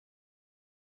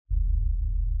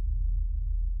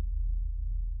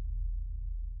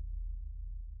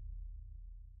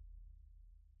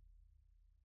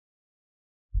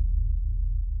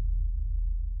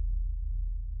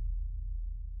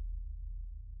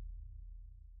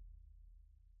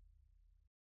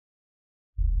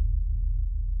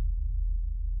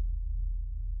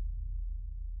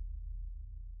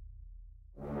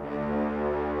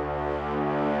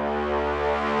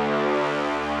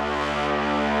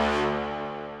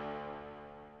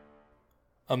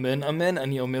אמן אמן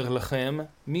אני אומר לכם,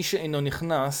 מי שאינו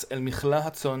נכנס אל מכלה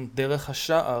הצאן דרך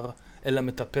השער, אלא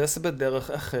מטפס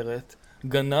בדרך אחרת,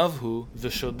 גנב הוא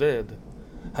ושודד.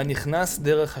 הנכנס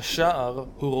דרך השער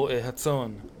הוא רועה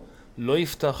הצאן. לא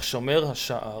יפתח שומר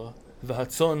השער,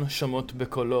 והצאן שמות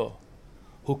בקולו.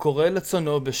 הוא קורא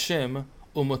לצאנו בשם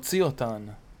ומוציא אותן.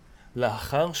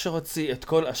 לאחר שהוציא את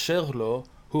כל אשר לו,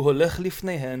 הוא הולך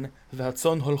לפניהן,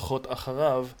 והצאן הולכות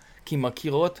אחריו, כי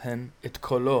מכירות הן את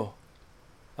קולו.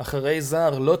 אחרי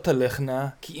זר לא תלכנה,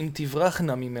 כי אם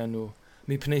תברחנה ממנו,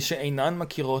 מפני שאינן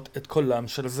מכירות את קולם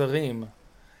של זרים.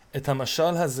 את המשל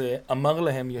הזה אמר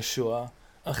להם ישוע,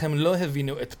 אך הם לא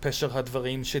הבינו את פשר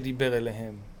הדברים שדיבר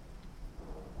אליהם.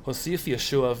 הוסיף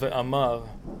ישוע ואמר,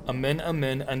 אמן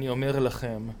אמן אני אומר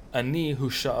לכם, אני הוא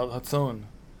שער הצאן.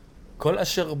 כל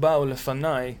אשר באו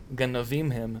לפניי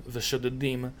גנבים הם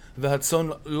ושודדים, והצאן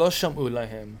לא שמעו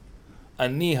להם.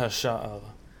 אני השער.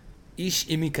 איש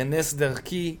אם ייכנס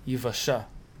דרכי יבשע.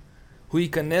 הוא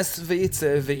ייכנס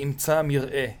ויצא וימצא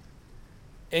מרעה.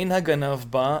 אין הגנב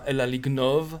בא אלא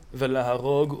לגנוב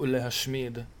ולהרוג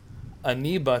ולהשמיד.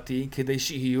 אני באתי כדי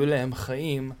שיהיו להם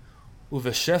חיים,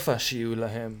 ובשפע שיהיו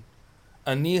להם.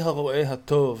 אני הרועה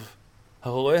הטוב.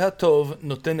 הרועה הטוב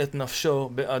נותן את נפשו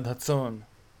בעד הצאן.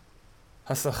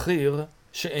 השכיר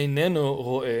שאיננו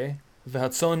רועה,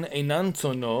 והצאן אינן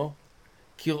צאנו,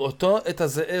 כראותו את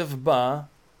הזאב בא,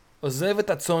 עוזב את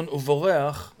הצאן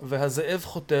ובורח, והזאב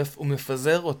חוטף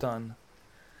ומפזר אותן.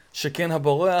 שכן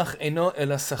הבורח אינו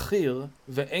אלא שכיר,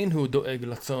 ואין הוא דואג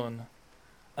לצאן.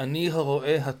 אני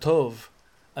הרועה הטוב,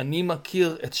 אני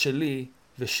מכיר את שלי,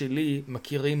 ושלי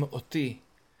מכירים אותי.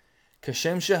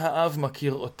 כשם שהאב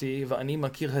מכיר אותי, ואני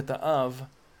מכיר את האב,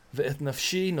 ואת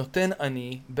נפשי נותן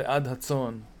אני בעד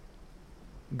הצאן.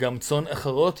 גם צאן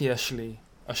אחרות יש לי,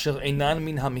 אשר אינן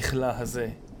מן המכלה הזה.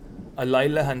 עלי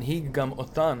להנהיג גם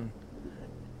אותן.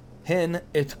 הן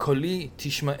את קולי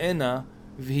תשמענה,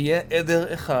 ויהיה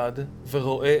עדר אחד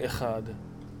ורועה אחד.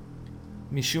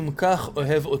 משום כך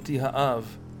אוהב אותי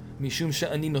האב, משום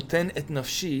שאני נותן את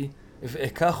נפשי,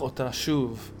 ואקח אותה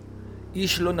שוב.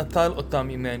 איש לא נטל אותה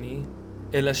ממני,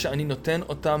 אלא שאני נותן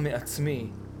אותה מעצמי.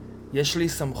 יש לי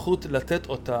סמכות לתת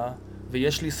אותה,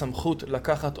 ויש לי סמכות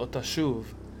לקחת אותה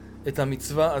שוב. את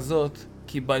המצווה הזאת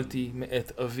קיבלתי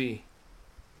מאת אבי.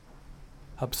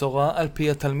 הבשורה על פי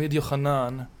התלמיד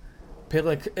יוחנן,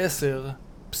 פרק 10,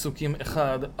 פסוקים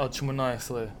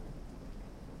 1-18.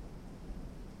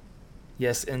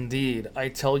 Yes, indeed, I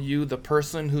tell you, the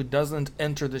person who doesn't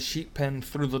enter the sheep pen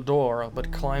through the door,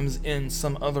 but climbs in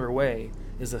some other way,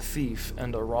 is a thief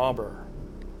and a robber.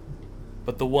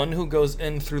 But the one who goes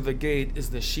in through the gate is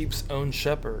the sheep's own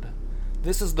shepherd.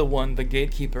 This is the one the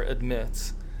gatekeeper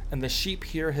admits, and the sheep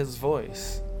hear his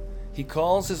voice. He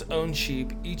calls his own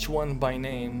sheep, each one by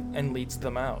name, and leads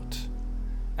them out.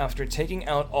 After taking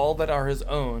out all that are his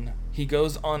own, he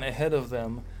goes on ahead of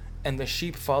them, and the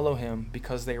sheep follow him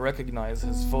because they recognize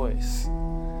his voice.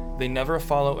 They never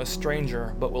follow a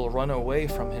stranger, but will run away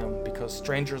from him because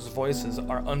strangers' voices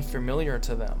are unfamiliar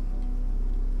to them.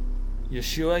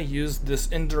 Yeshua used this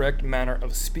indirect manner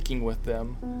of speaking with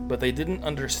them, but they didn't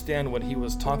understand what he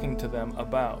was talking to them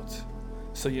about.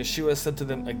 So Yeshua said to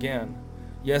them again,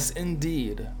 Yes,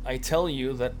 indeed, I tell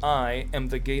you that I am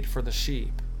the gate for the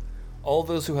sheep. All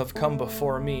those who have come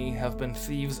before me have been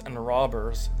thieves and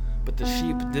robbers, but the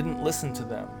sheep didn't listen to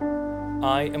them.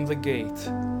 I am the gate.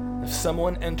 If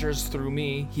someone enters through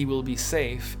me, he will be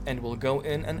safe and will go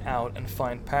in and out and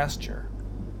find pasture.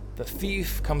 The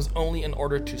thief comes only in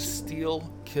order to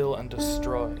steal, kill, and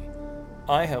destroy.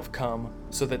 I have come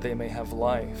so that they may have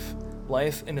life,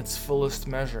 life in its fullest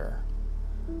measure.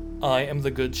 I am the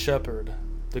good shepherd.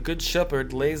 The good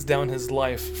shepherd lays down his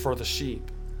life for the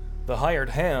sheep. The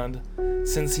hired hand,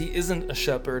 since he isn't a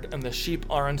shepherd and the sheep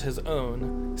aren't his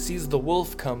own, sees the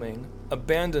wolf coming,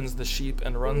 abandons the sheep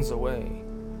and runs away.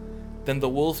 Then the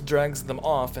wolf drags them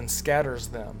off and scatters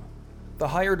them. The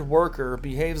hired worker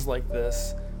behaves like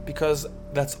this because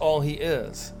that's all he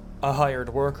is, a hired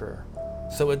worker.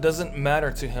 So it doesn't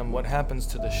matter to him what happens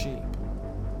to the sheep.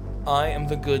 I am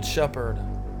the good shepherd.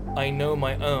 I know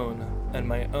my own, and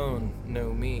my own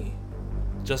know me,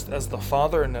 just as the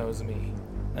Father knows me,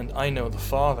 and I know the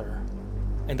Father,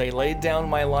 and I laid down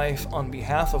my life on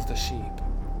behalf of the sheep.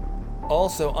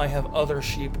 Also I have other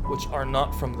sheep which are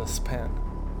not from this pen.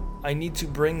 I need to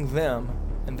bring them,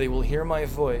 and they will hear my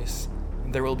voice,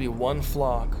 and there will be one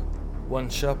flock, one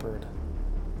shepherd.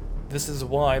 This is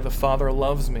why the Father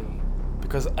loves me,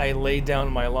 because I lay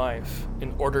down my life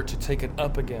in order to take it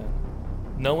up again.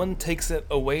 No one takes it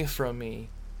away from me.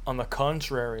 On the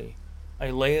contrary, I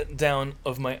lay it down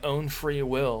of my own free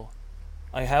will.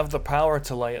 I have the power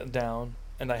to lay it down,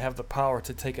 and I have the power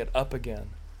to take it up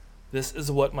again. This is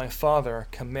what my Father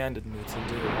commanded me to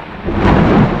do.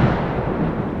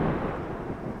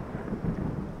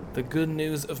 The good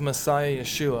news of Messiah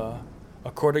Yeshua,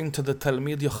 according to the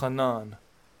Talmid Yochanan,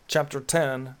 chapter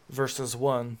 10, verses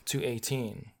 1 to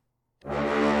 18.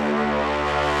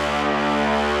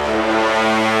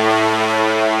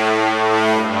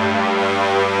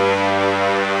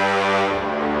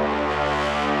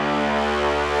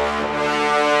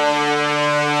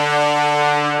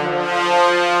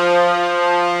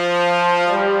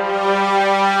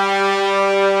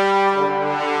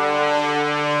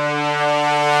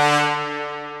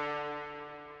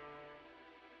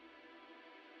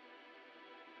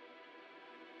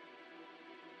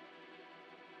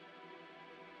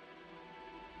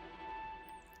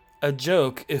 A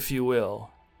joke, if you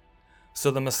will. So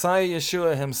the Messiah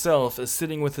Yeshua himself is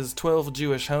sitting with his 12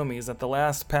 Jewish homies at the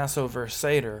last Passover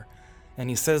Seder, and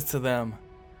he says to them,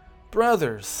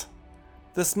 "Brothers,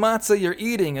 this matzah you're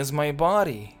eating is my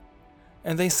body."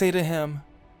 And they say to him,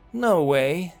 "No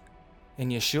way."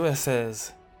 And Yeshua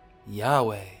says,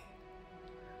 "Yahweh."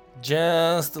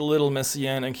 Just a little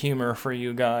messianic humor for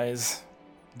you guys.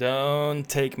 Don't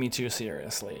take me too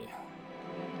seriously.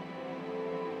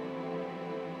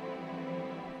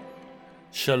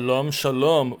 Shalom,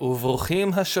 shalom,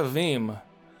 uvruchim hashavim.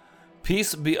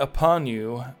 Peace be upon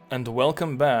you, and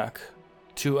welcome back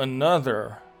to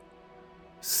another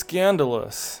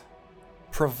scandalous,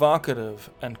 provocative,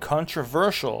 and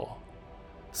controversial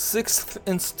 6th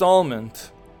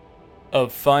installment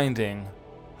of Finding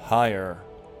Higher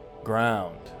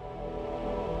Ground.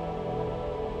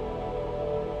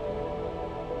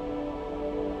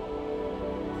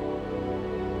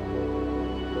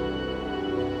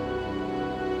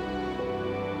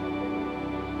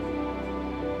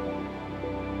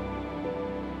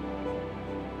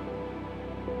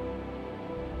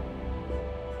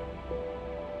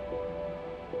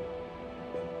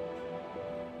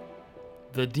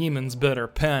 The demons better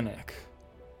panic.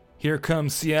 Here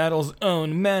comes Seattle's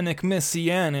own Manic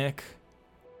Messianic,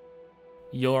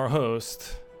 your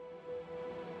host,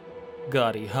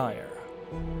 Gotti Higher.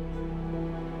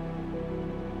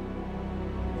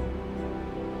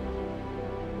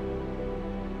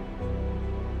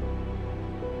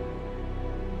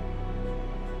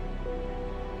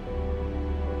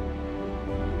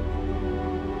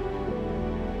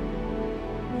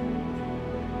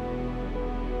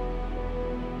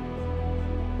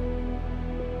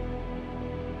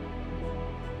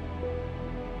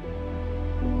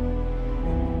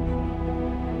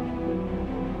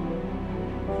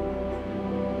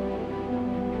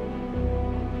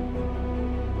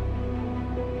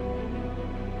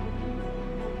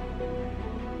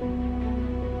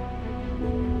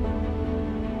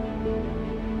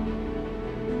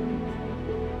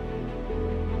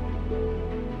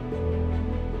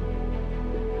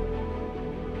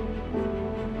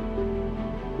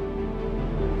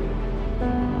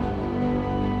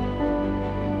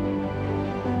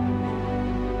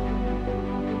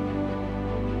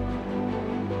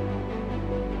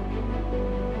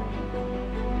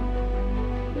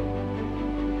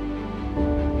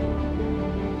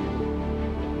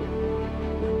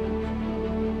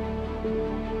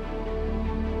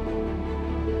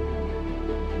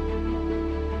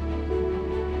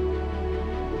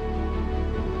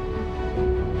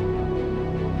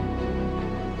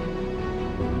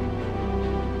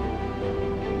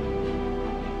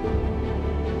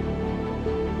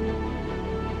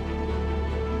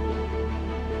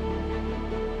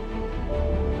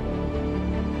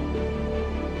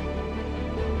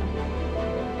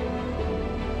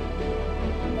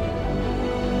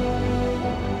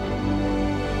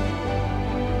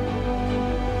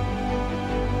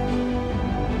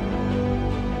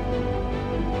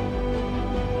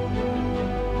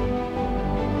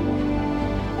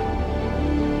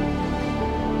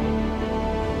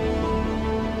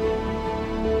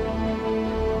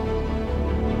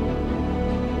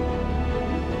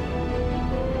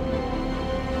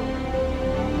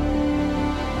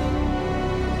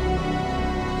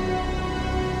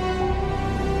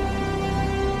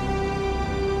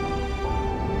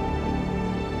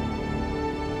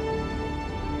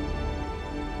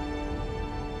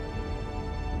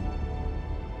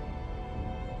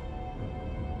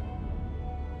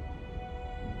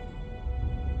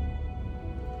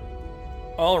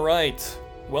 Alright,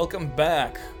 welcome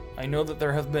back. I know that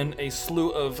there have been a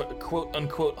slew of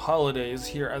quote-unquote holidays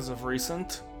here as of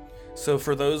recent. So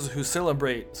for those who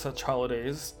celebrate such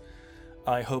holidays,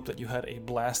 I hope that you had a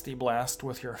blasty blast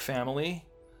with your family.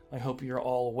 I hope you're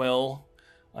all well.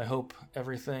 I hope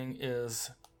everything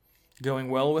is going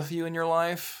well with you in your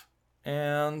life.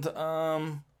 And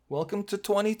welcome to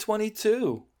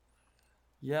 2022.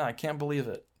 Yeah, I can't believe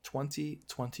it.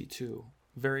 2022.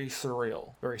 Very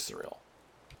surreal. Very surreal.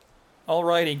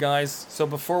 Alrighty, guys. So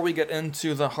before we get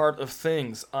into the heart of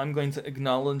things, I'm going to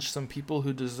acknowledge some people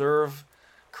who deserve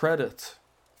credit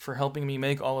for helping me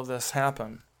make all of this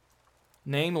happen.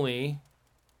 Namely,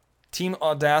 Team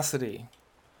Audacity.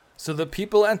 So the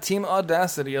people at Team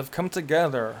Audacity have come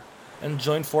together and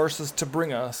joined forces to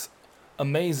bring us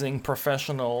amazing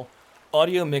professional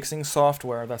audio mixing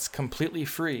software that's completely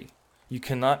free. You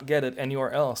cannot get it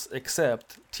anywhere else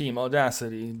except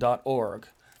teamaudacity.org.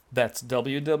 That's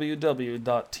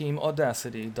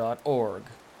www.teamaudacity.org.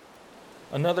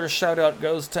 Another shout out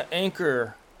goes to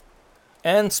Anchor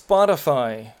and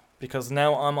Spotify, because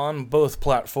now I'm on both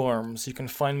platforms. You can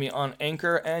find me on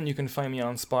Anchor and you can find me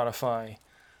on Spotify.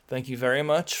 Thank you very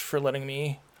much for letting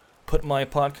me put my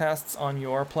podcasts on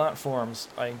your platforms.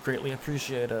 I greatly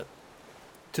appreciate it.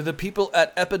 To the people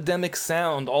at Epidemic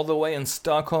Sound all the way in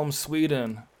Stockholm,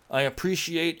 Sweden, I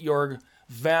appreciate your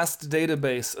vast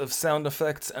database of sound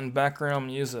effects and background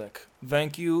music.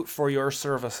 Thank you for your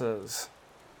services.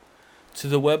 To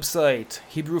the website,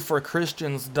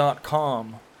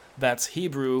 HebrewForChristians.com. That's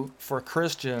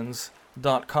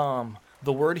HebrewForChristians.com.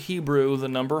 The word Hebrew, the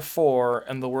number 4,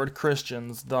 and the word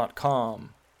Christians.com.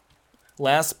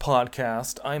 Last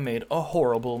podcast, I made a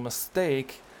horrible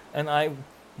mistake, and I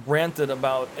ranted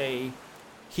about a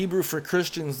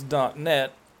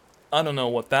HebrewForChristians.net. I don't know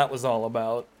what that was all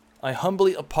about. I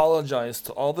humbly apologize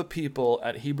to all the people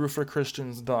at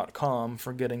HebrewForChristians.com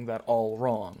for getting that all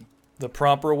wrong. The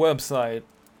proper website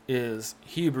is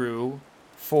Hebrew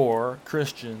for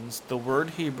Christians, the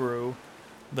word Hebrew,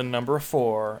 the number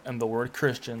 4, and the word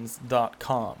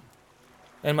Christians.com.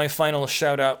 And my final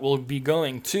shout out will be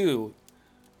going to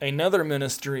another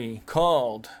ministry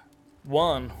called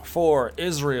One for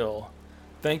Israel.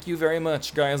 Thank you very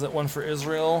much, guys at One for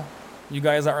Israel. You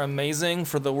guys are amazing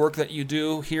for the work that you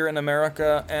do here in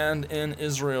America and in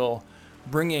Israel,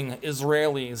 bringing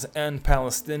Israelis and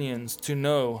Palestinians to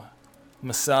know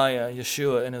Messiah,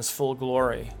 Yeshua, in his full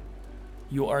glory.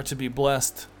 You are to be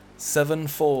blessed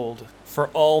sevenfold for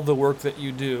all the work that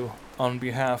you do on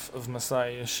behalf of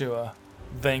Messiah, Yeshua.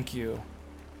 Thank you.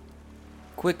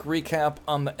 Quick recap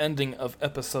on the ending of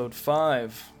episode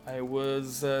 5. I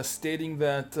was stating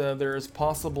that there is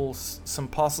some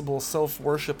possible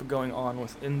self-worship going on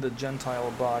within the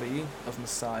Gentile body of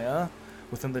Messiah,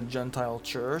 within the Gentile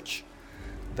church,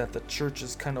 that the church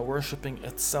is kind of worshiping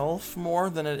itself more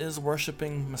than it is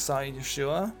worshiping Messiah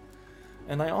Yeshua.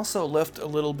 And I also left a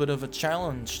little bit of a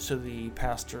challenge to the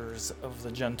pastors of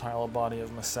the Gentile body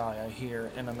of Messiah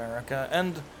here in America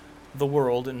and the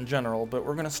world in general, but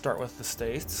we're going to start with the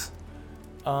States.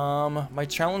 My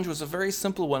challenge was a very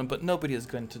simple one, but nobody is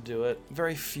going to do it.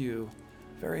 Very few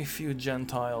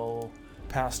Gentile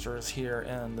pastors here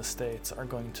in the States are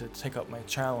going to take up my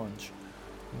challenge.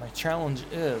 My challenge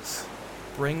is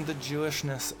bring the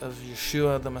Jewishness of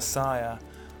Yeshua the Messiah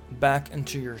back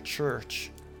into your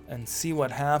church and see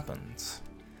what happens.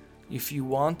 If you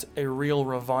want a real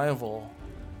revival,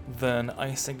 then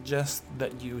I suggest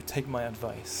that you take my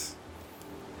advice.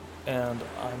 And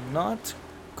I'm not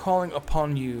calling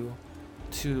upon you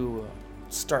to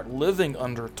start living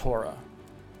under Torah,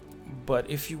 but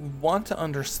if you want to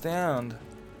understand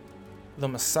the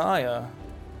Messiah,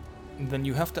 then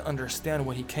you have to understand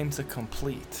what he came to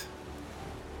complete.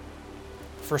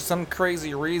 For some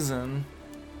crazy reason,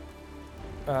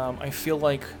 I feel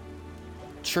like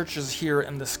churches here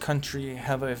in this country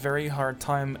have a very hard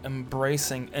time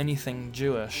embracing anything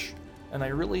Jewish, and I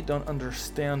really don't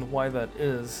understand why that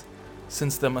is,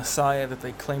 since the Messiah that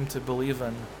they claim to believe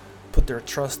in, put their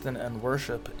trust in, and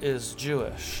worship is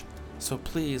Jewish. So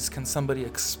please, can somebody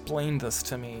explain this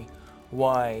to me,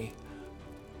 why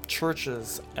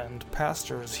churches and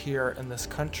pastors here in this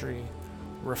country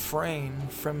refrain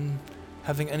from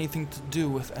having anything to do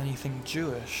with anything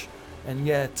Jewish, and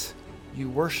yet you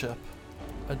worship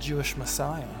a Jewish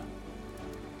Messiah?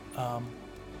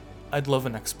 I'd love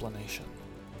an explanation.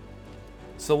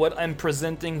 So what I'm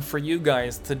presenting for you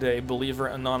guys today, believer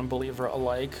and non-believer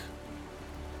alike,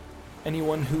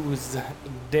 anyone who's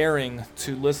daring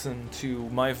to listen to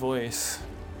my voice,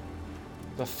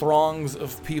 the throngs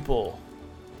of people,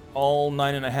 all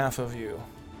 9.5 of you,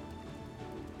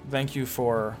 thank you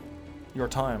for your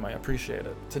time. I appreciate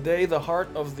it. Today, the heart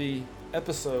of the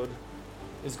episode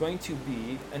is going to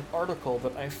be an article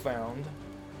that I found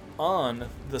on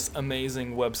this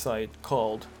amazing website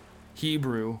called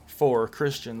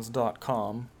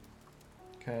HebrewForChristians.com.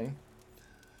 Okay.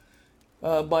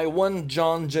 by one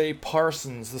John J.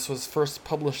 Parsons. This was first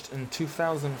published in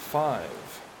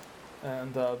 2005.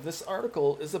 And this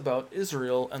article is about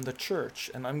Israel and the church,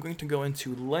 and I'm going to go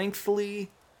into lengthy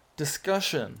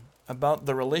discussion about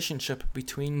the relationship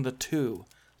between the two.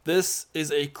 This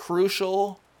is a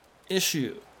crucial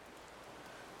issue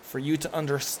for you to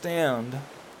understand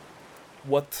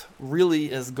what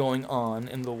really is going on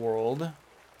in the world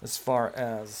as far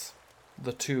as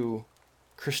the two,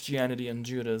 Christianity and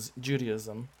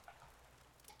Judaism.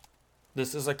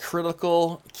 This is a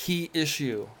critical, key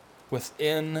issue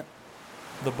within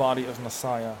the body of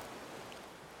Messiah.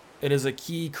 It is a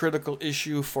key, critical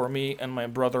issue for me and my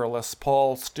brother Les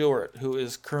Paul Stewart, who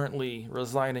is currently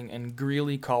residing in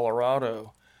Greeley,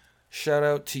 Colorado. Shout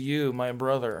out to you, my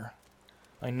brother.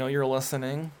 I know you're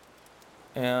listening,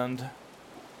 and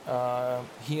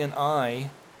he and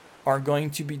I are going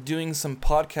to be doing some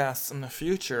podcasts in the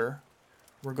future.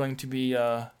 We're going to be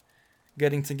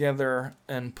getting together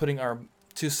and putting our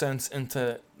 2 cents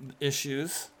into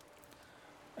issues.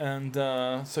 And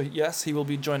so yes, he will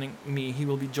be joining me. He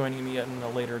will be joining me at a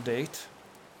later date.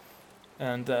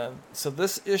 And so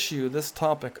this issue, this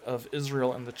topic of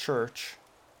Israel and the church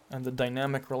and the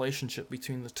dynamic relationship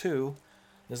between the two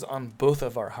is on both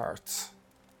of our hearts.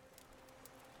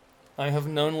 I have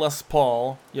known Les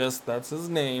Paul. Yes, that's his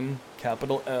name.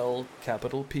 Capital L,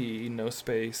 capital P, no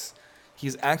space.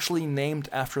 He's actually named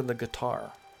after the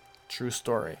guitar. True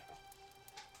story.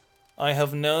 I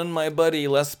have known my buddy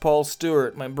Les Paul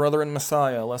Stewart, my brother in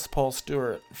Messiah, Les Paul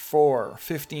Stewart, for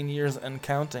 15 years and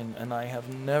counting, and I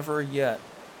have never yet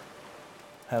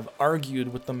have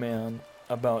argued with the man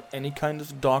about any kind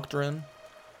of doctrine.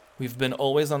 We've been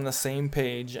always on the same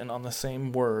page and on the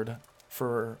same word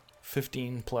for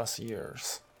 15 plus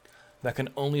years. That can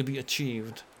only be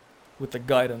achieved with the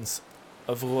guidance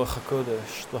of Ruach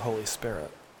HaKodesh, the Holy Spirit.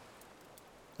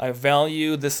 I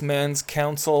value this man's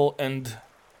counsel and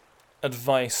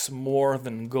advice more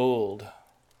than gold.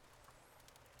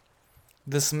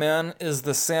 This man is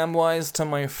the Samwise to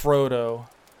my Frodo,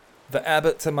 the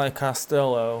Abbot to my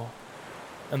Costello,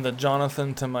 and the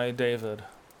Jonathan to my David.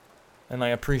 And I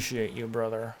appreciate you,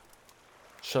 brother.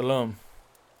 Shalom.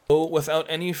 So, without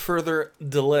any further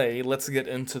delay, let's get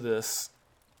into this.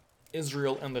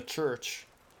 Israel and the church.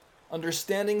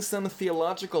 Understanding some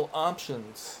theological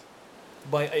options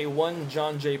by a one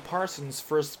John J. Parsons,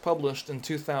 first published in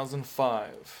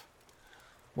 2005.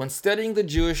 When studying the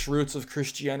Jewish roots of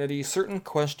Christianity, certain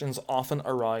questions often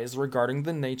arise regarding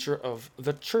the nature of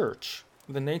the church,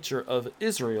 the nature of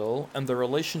Israel, and the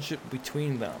relationship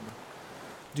between them.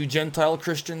 Do Gentile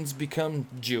Christians become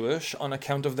Jewish on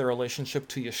account of their relationship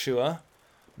to Yeshua?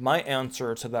 My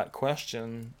answer to that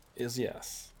question is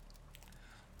yes.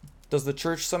 Does the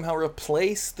church somehow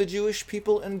replace the Jewish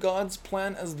people in God's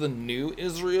plan as the new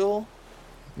Israel?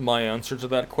 My answer to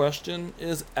that question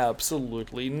is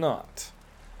absolutely not.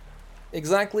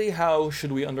 Exactly how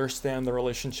should we understand the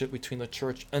relationship between the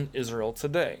church and Israel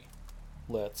today?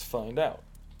 Let's find out.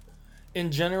 In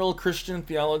general, Christian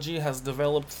theology has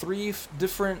developed three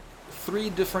different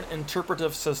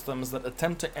interpretive systems that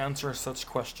attempt to answer such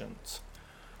questions.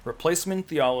 Replacement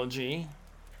theology.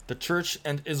 The church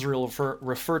and Israel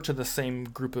refer to the same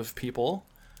group of people.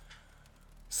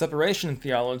 Separation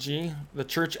theology. The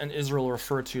church and Israel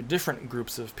refer to different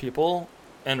groups of people.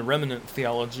 And remnant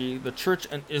theology. The church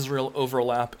and Israel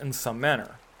overlap in some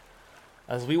manner.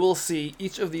 As we will see,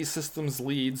 each of these systems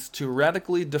leads to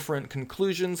radically different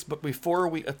conclusions, but before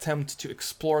we attempt to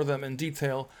explore them in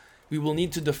detail, we will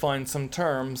need to define some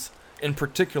terms. In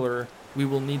particular, we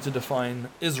will need to define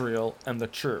Israel and the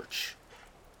church.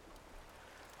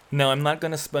 Now, I'm not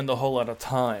going to spend a whole lot of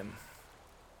time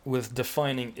with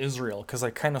defining Israel, because I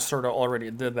kind of sort of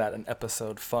already did that in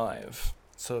episode 5.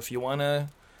 So if you want to,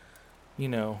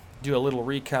 do a little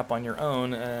recap on your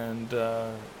own and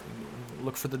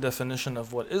look for the definition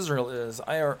of what Israel is,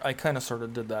 I kind of sort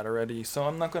of did that already. So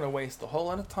I'm not going to waste a whole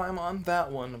lot of time on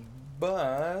that one,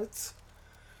 but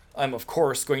I'm, of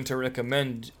course, going to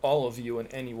recommend all of you and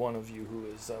any one of you who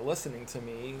is listening to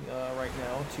me right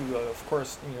now to, of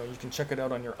course, you can check it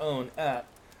out on your own at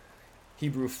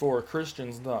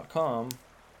Hebrew4Christians.com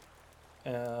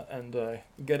and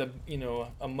get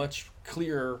a much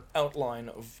clearer outline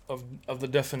of the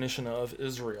definition of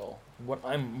Israel. What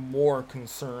I'm more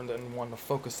concerned and want to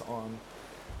focus on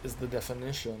is the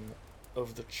definition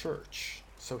of the church.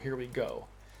 So here we go.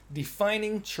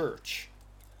 Defining church.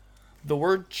 The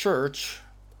word church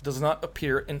does not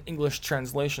appear in English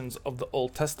translations of the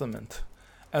Old Testament,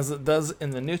 as it does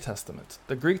in the New Testament.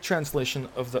 The Greek translation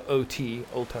of the OT,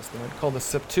 Old Testament, called the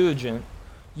Septuagint,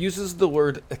 uses the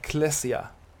word ecclesia.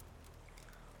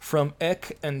 from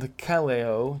ek and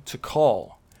kaleo, to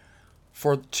call,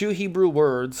 for two Hebrew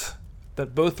words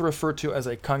that both refer to as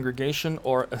a congregation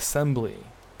or assembly,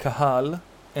 kahal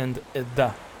and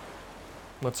edah.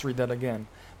 Let's read that again.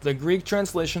 The Greek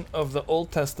translation of the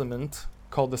Old Testament,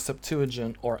 called the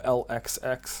Septuagint or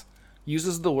LXX,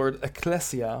 uses the word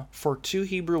ecclesia for two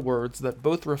Hebrew words that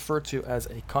both refer to as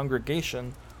a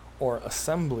congregation or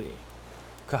assembly,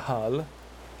 kahal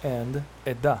and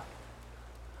edah.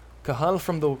 Kahal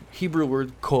from the Hebrew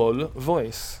word kol,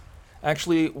 voice.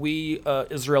 Actually, we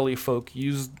Israeli folk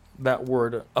used that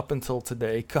word up until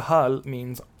today. Kahal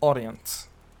means audience.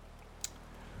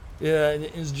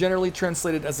 It is generally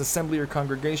translated as assembly or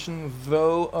congregation,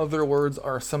 though other words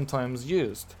are sometimes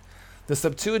used. The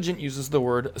Septuagint uses the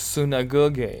word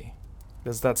synagoge.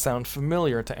 Does that sound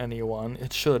familiar to anyone?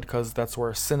 It should, because that's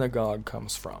where synagogue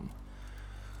comes from.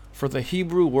 For the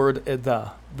Hebrew word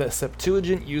edah, the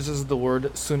Septuagint uses the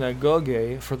word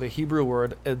synagoge for the Hebrew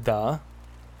word edah,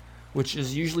 which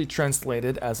is usually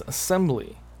translated as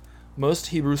assembly. Most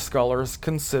Hebrew scholars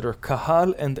consider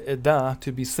kahal and edah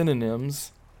to be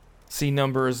synonyms. See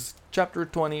Numbers chapter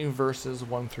 20, verses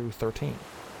 1 through 13.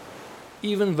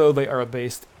 Even though they are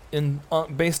based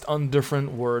on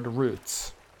different word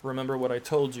roots. Remember what I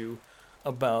told you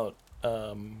about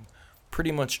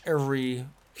pretty much every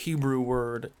Hebrew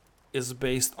word is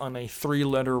based on a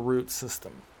three-letter root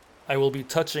system. I will be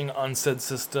touching on said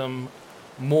system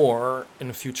more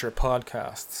in future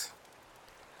podcasts.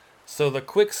 So the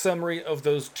quick summary of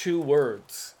those two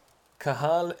words,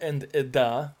 kahal and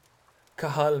edah,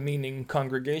 kahal meaning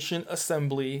congregation,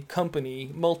 assembly, company,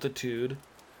 multitude.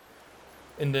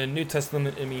 In the New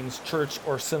Testament it means church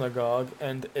or synagogue,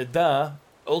 and edah,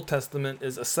 Old Testament,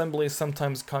 is assembly,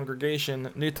 sometimes congregation.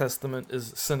 New Testament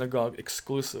is synagogue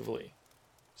exclusively.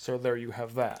 So there you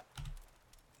have that.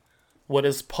 What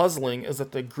is puzzling is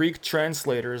that the Greek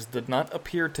translators did not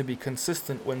appear to be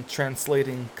consistent when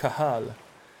translating kahal,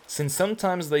 since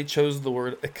sometimes they chose the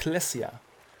word ecclesia,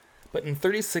 but in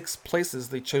 36 places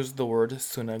they chose the word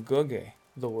synagoge.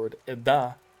 The word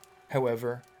edah,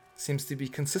 however, seems to be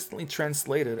consistently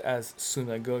translated as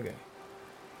synagoge.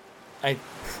 I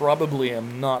probably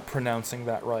am not pronouncing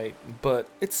that right, but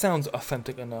it sounds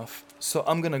authentic enough, so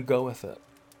I'm gonna go with it.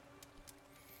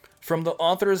 From the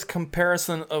author's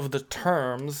comparison of the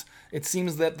terms, it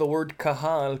seems that the word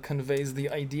kahal conveys the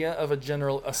idea of a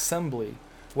general assembly,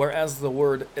 whereas the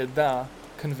word edah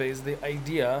conveys the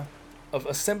idea of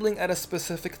assembling at a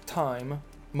specific time,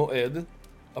 moed,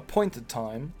 appointed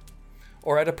time,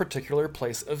 or at a particular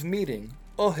place of meeting,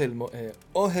 ohel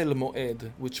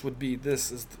moed, which would be in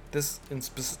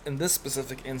this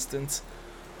specific instance,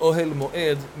 ohel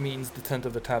moed means the tent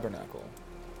of the tabernacle.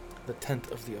 The tent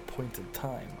of the appointed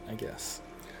time, I guess,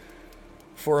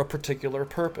 for a particular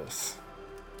purpose.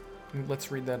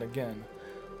 Let's read that again.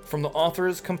 From the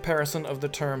author's comparison of the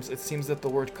terms, it seems that the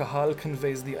word kahal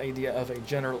conveys the idea of a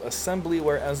general assembly,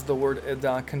 whereas the word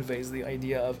edah conveys the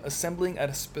idea of assembling at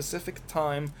a specific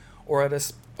time or at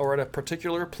a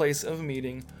particular place of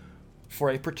meeting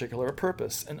for a particular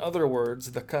purpose. In other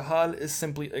words, the kahal is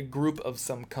simply a group of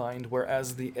some kind,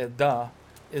 whereas the edah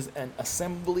is an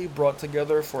assembly brought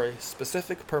together for a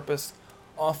specific purpose,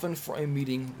 often for a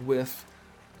meeting with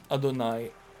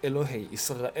Adonai Elohei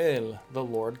Israel, the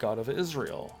Lord God of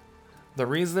Israel. The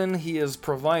reason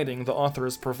the author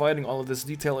is providing all of this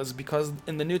detail is because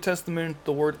in the New Testament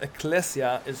the word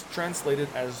ecclesia is translated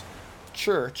as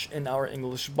church in our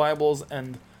English Bibles,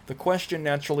 and the question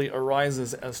naturally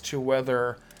arises as to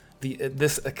whether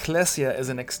this ecclesia is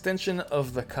an extension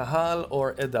of the kahal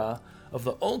or edah of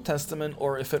the Old Testament,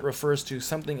 or if it refers to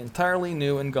something entirely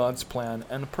new in God's plan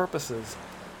and purposes.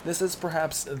 This is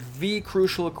perhaps the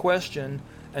crucial question,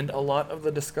 and a lot of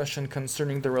the discussion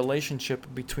concerning the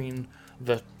relationship between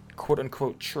the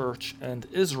quote-unquote church and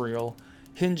Israel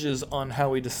hinges on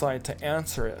how we decide to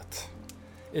answer it.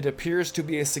 It appears to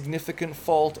be a significant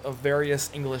fault of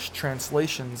various English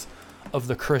translations of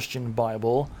the Christian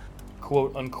Bible,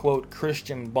 quote-unquote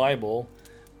Christian Bible,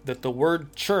 that the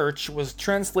word church was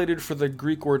translated for the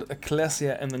Greek word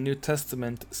ecclesia in the New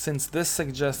Testament, since this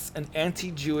suggests an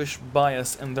anti-Jewish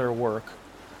bias in their work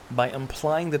by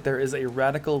implying that there is a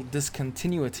radical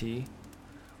discontinuity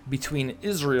between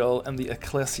Israel and the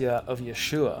ecclesia of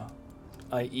Yeshua,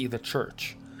 i.e. the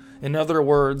church. In other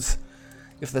words,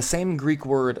 if the same Greek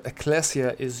word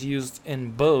ecclesia is used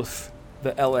in both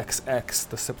the LXX,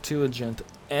 the Septuagint,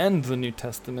 and the New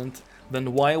Testament,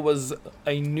 then why was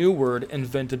a new word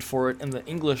invented for it in the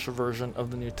English version of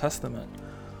the New Testament?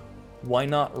 Why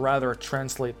not rather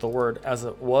translate the word as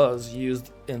it was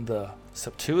used in the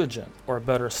Septuagint, or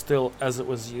better still, as it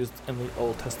was used in the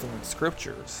Old Testament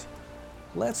scriptures?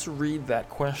 Let's read that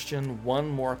question one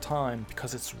more time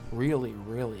because it's really,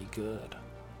 really good.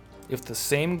 If the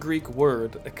same Greek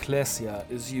word, ekklesia,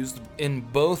 is used in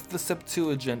both the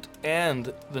Septuagint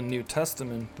and the New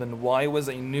Testament, then why was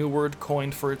a new word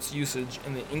coined for its usage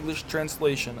in the English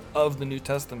translation of the New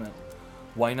Testament?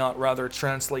 Why not rather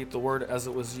translate the word as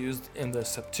it was used in the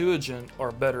Septuagint,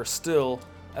 or better still,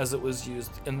 as it was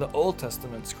used in the Old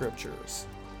Testament scriptures?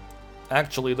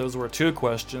 Actually, those were two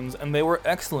questions, and they were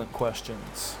excellent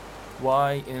questions.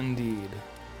 Why indeed?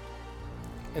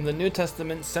 In the New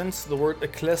Testament, since the word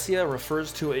ekklesia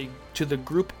refers to the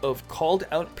group of called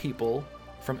out people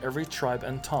from every tribe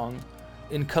and tongue,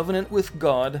 in covenant with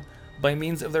God by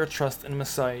means of their trust in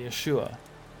Messiah Yeshua.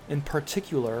 In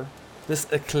particular, this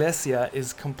ekklesia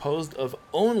is composed of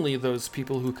only those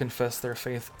people who confess their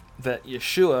faith that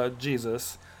Yeshua,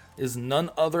 Jesus, is none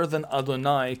other than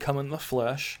Adonai come in the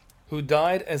flesh, who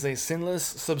died as a sinless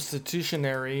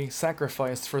substitutionary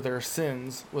sacrifice for their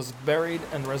sins, was buried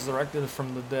and resurrected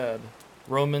from the dead.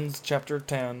 Romans chapter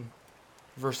 10,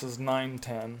 verses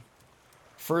 9-10.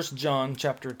 1 John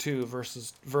chapter 2,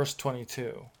 verse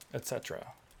 22,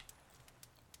 etc.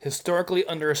 Historically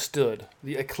understood,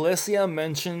 the ekklesia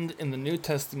mentioned in the New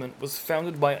Testament was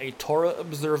founded by a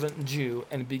Torah-observant Jew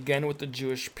and began with the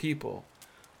Jewish people.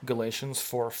 Galatians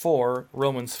 4:4,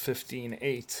 Romans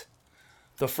 15:8.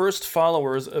 The first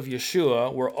followers of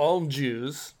Yeshua were all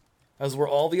Jews, as were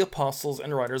all the apostles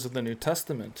and writers of the New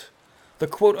Testament. The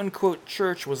quote-unquote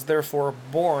church was therefore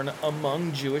born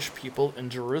among Jewish people in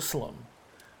Jerusalem.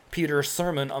 Peter's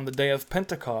sermon on the day of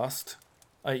Pentecost,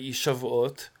 i.e.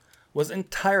 Shavuot, was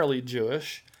entirely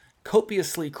Jewish,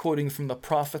 copiously quoting from the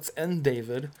prophets and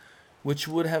David, which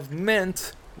would have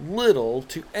meant little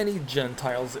to any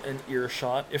Gentiles in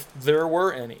earshot if there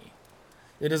were any.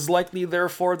 It is likely,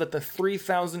 therefore, that the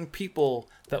 3,000 people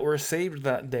that were saved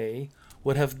that day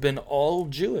would have been all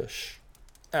Jewish.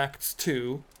 Acts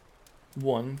 2,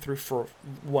 1 through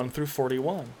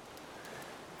 41.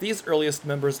 These earliest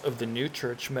members of the new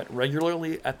church met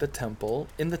regularly in the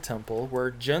temple, where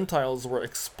Gentiles were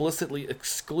explicitly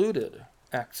excluded.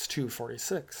 Acts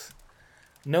 2:46.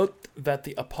 Note that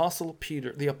the apostles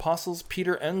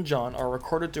Peter and John are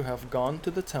recorded to have gone to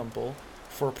the temple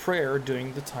for prayer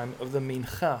during the time of the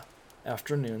Mincha,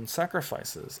 afternoon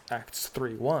sacrifices, Acts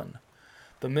 3:1.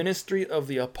 The ministry of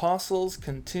the apostles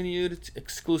continued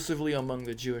exclusively among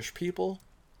the Jewish people.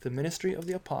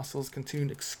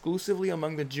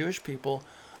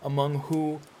 Among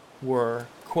who were,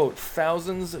 quote,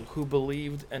 thousands who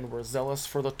believed and were zealous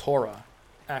for the Torah,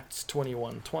 Acts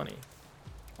 21:20,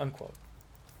 unquote.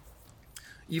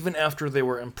 Even after they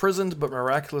were imprisoned but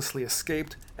miraculously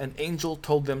escaped, an angel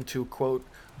told them to, quote,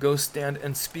 go stand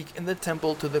and speak in the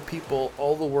temple to the people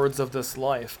all the words of this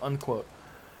life, unquote.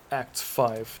 Acts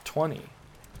 5:20.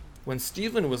 When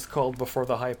Stephen was called before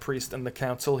the high priest and the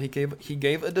council, he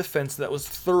gave a defense that was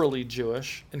thoroughly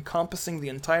Jewish, encompassing the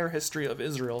entire history of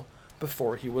Israel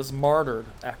before he was martyred,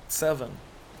 Acts 7.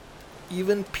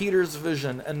 Even Peter's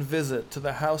vision and visit to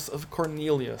the house of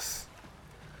Cornelius,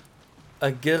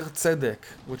 a ger tzedek,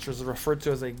 which was referred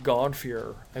to as a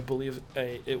God-fearer. I believe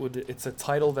it's a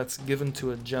title that's given to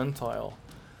a Gentile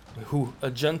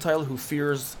who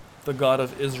fears the God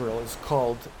of Israel is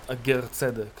called a ger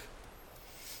tzedek,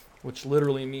 which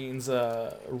literally means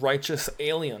righteous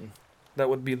alien. That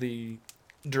would be the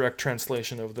direct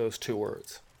translation of those two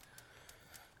words.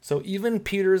 So even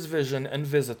Peter's vision and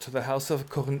visit to the house of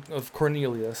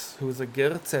Cornelius, who was a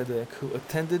ger tzedek, who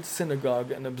attended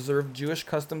synagogue and observed Jewish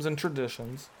customs and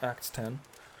traditions, Acts 10,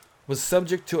 was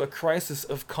subject to a crisis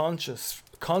of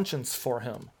conscience for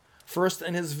him. First,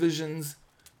 in his vision,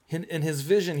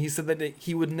 he said that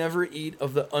he would never eat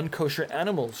of the unkosher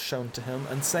animals shown to him,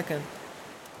 and second,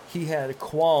 he had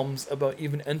qualms about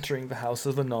even entering the house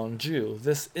of a non-Jew.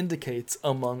 This indicates,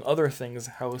 among other things,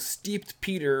 how steeped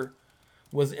Peter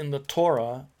was in the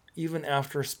Torah, even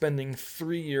after spending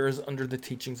 3 years under the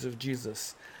teachings of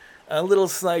Jesus. A little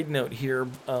side note here,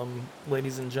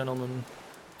 ladies and gentlemen.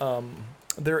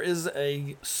 There is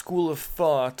a school of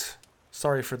thought,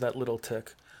 sorry for that little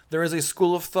tick. There is a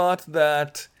school of thought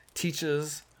that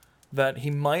teaches that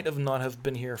he might have not have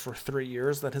been here for 3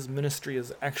 years, that his ministry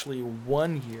is actually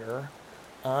 1 year.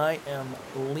 I am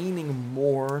leaning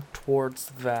more towards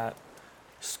that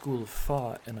school of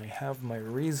thought, and I have my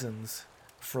reasons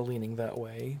for leaning that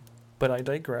way, but I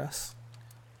digress.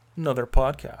 Another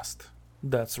podcast.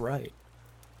 That's right.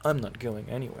 I'm not going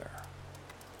anywhere.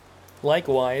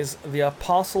 Likewise, the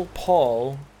Apostle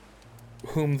Paul,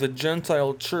 whom the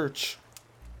Gentile church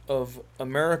of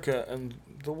America and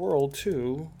the world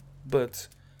too, but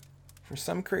for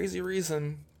some crazy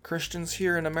reason, Christians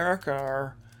here in America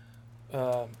are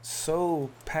so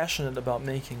passionate about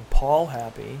making Paul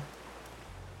happy.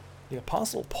 The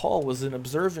Apostle Paul was an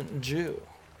observant Jew.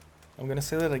 I'm going to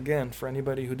say that again for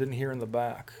anybody who didn't hear in the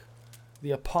back.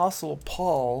 The Apostle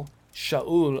Paul,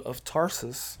 Shaul of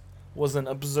Tarsus, was an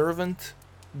observant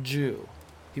Jew.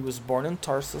 He was born in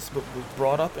Tarsus but was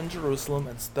brought up in Jerusalem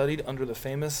and studied under the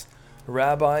famous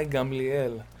Rabbi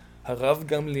Gamliel, Harav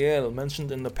Gamliel,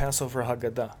 mentioned in the Passover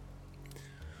Haggadah.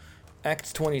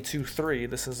 Acts 22:3,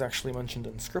 this is actually mentioned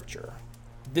in Scripture.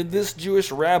 Did this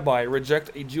Jewish rabbi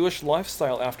reject a Jewish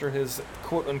lifestyle after his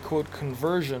quote-unquote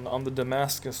conversion on the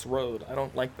Damascus Road? I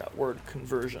don't like that word,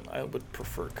 conversion. I would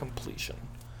prefer completion.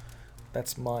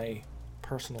 That's my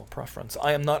personal preference.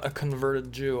 I am not a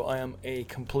converted Jew. I am a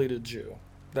completed Jew.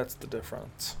 That's the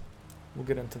difference. We'll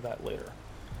get into that later.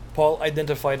 Paul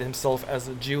identified himself as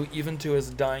a Jew even to his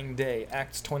dying day.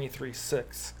 Acts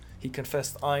 23:6. He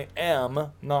confessed, "I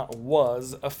am, not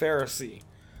was, a Pharisee."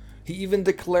 He even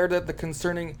declared that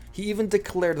concerning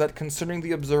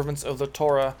the observance of the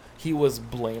Torah, he was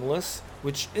blameless,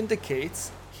 which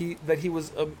indicates that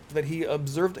he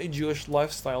observed a Jewish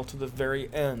lifestyle to the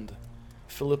very end.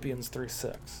 Philippians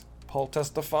 3:6. Paul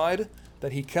testified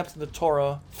that he kept the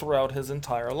Torah throughout his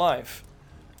entire life.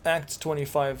 Acts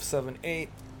 25:7-8.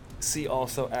 See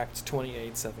also Acts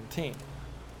 28:17.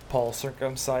 Paul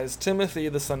circumcised Timothy,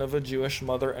 the son of a Jewish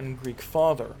mother and Greek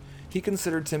father. He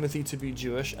considered Timothy to be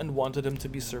Jewish and wanted him to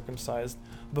be circumcised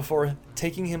before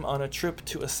taking him on a trip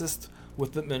to assist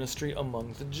with the ministry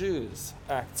among the Jews.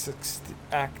 Acts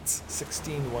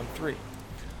 16:1-3.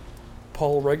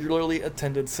 Paul regularly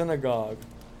attended synagogue.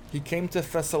 He came to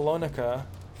Thessalonica,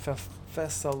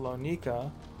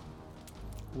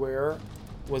 where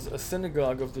was a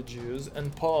synagogue of the Jews,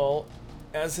 and Paul,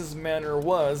 as his manner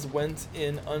was, went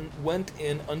in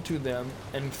unto them,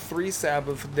 and 3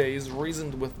 Sabbath days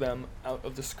reasoned with them out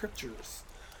of the Scriptures.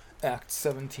 Acts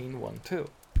 17:1-2.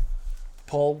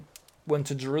 Paul went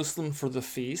to Jerusalem for the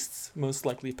feasts, most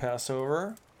likely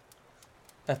Passover,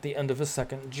 at the end of his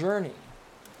second journey.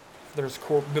 There's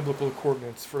biblical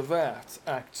coordinates for that.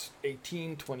 Acts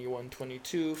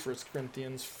 18:21-22, 1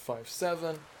 Corinthians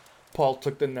 5:7. Paul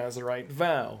took the Nazirite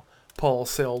vow. Paul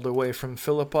sailed away from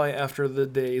Philippi after the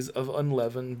days of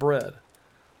unleavened bread.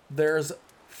 There's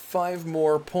 5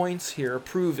 more points here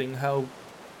proving how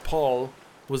Paul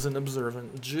was an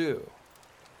observant Jew.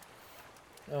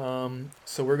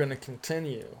 So we're going to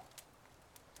continue.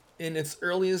 In its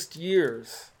earliest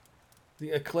years,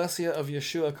 the Ecclesia of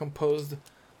Yeshua composed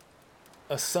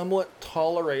a somewhat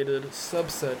tolerated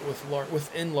subset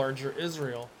within larger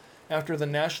Israel. After the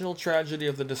national tragedy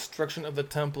of the destruction of the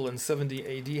temple in 70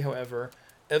 AD, however,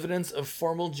 evidence of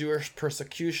formal Jewish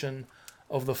persecution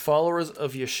of the followers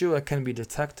of Yeshua can be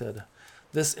detected.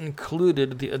 This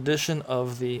included the addition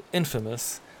of the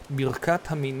infamous Birkat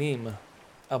Haminim,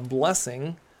 a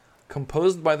blessing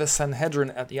composed by the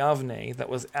Sanhedrin at Yavne that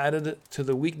was added to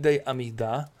the weekday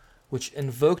Amidah, which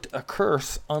invoked a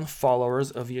curse on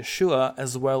followers of Yeshua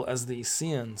as well as the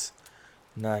Essenes.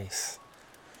 Nice.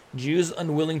 Jews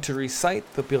unwilling to recite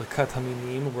the Birkat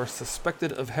Haminim were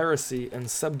suspected of heresy and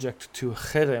subject to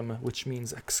cherem, which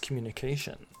means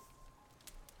excommunication.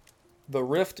 The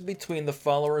rift between the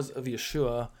followers of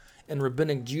Yeshua and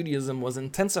Rabbinic Judaism was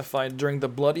intensified during the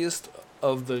bloodiest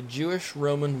of the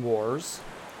Jewish-Roman wars,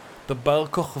 the Bar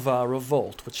Kokhba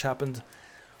revolt, which happened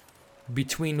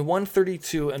between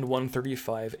 132 and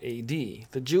 135 AD.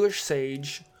 The Jewish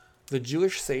sage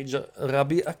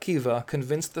Rabbi Akiva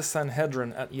convinced the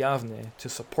Sanhedrin at Yavne to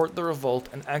support the revolt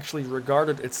and actually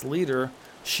regarded its leader,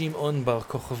 Shimon Bar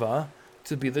Kokhba,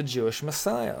 to be the Jewish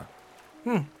Messiah.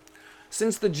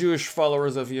 Since the Jewish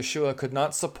followers of Yeshua could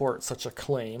not support such a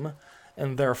claim,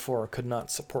 and therefore could not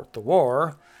support the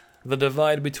war, the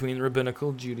divide between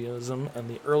rabbinical Judaism and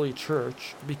the early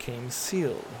church became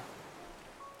sealed.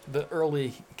 The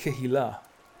early Kehillah.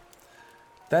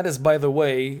 That is, by the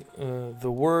way,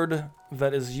 the word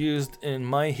that is used in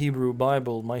my Hebrew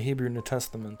Bible, my Hebrew New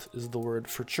Testament, is the word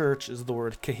for church, is the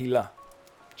word Kehillah.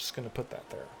 Just going to put that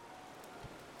there.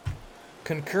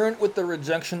 Concurrent with the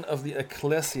rejection of the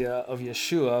Ecclesia of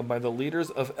Yeshua by the leaders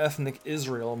of ethnic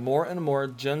Israel, more and more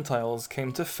Gentiles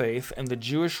came to faith, and the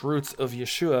Jewish roots of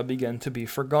Yeshua began to be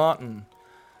forgotten.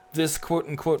 This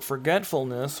quote-unquote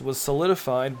forgetfulness was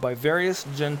solidified by various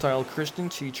Gentile Christian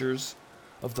teachers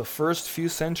of the first few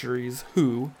centuries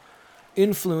who,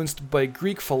 influenced by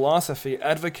Greek philosophy,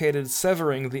 advocated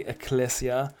severing the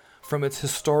Ecclesia from its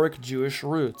historic Jewish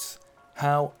roots.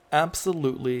 How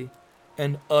absolutely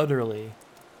and utterly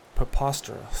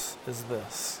preposterous is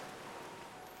this?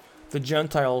 The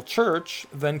Gentile church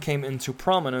then came into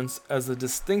prominence as a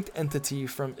distinct entity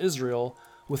from Israel,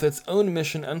 with its own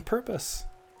mission and purpose.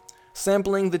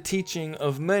 Sampling the teaching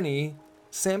of many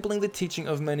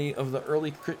of the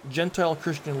early Gentile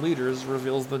Christian leaders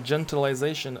reveals the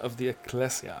gentilization of the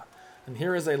ecclesia. And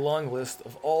here is a long list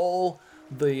of all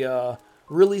the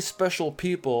really special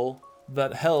people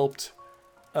that helped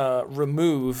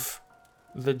remove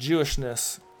the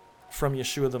Jewishness from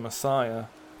Yeshua the Messiah.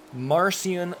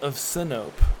 Marcion of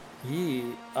Sinope.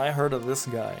 I heard of this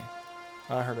guy.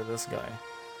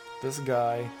 This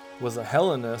guy was a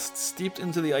Hellenist steeped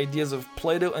into the ideas of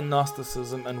Plato and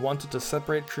Gnosticism and wanted to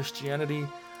separate Christianity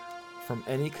from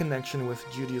any connection with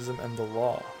Judaism and the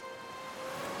law.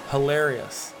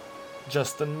 Hilarious.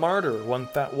 Justin Martyr,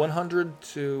 100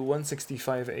 to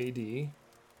 165 AD,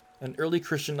 an early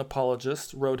Christian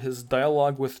apologist, wrote his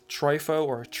dialogue with Trypho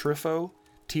or Trypho,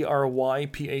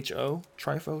 Trypho,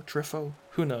 Trypho,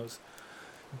 who knows?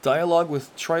 Dialogue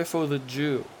with Trypho the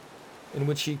Jew, in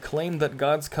which he claimed that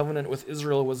God's covenant with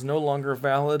Israel was no longer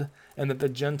valid and that the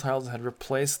Gentiles had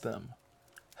replaced them.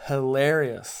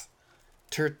 Hilarious.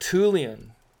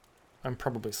 Tertullian, I'm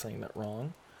probably saying that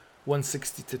wrong,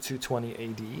 160 to 220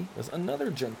 AD, was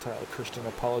another Gentile Christian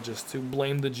apologist who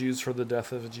blamed the Jews for the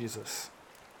death of Jesus.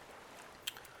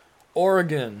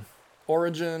 Origen,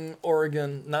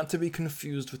 not to be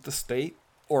confused with the state,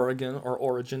 Oregon or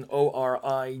Origin,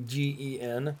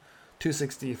 Origen,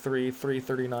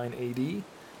 263-339 AD,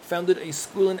 founded a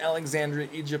school in Alexandria,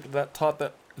 Egypt that taught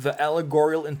the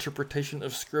allegorical interpretation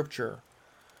of Scripture.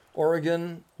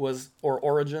 Origen was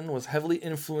heavily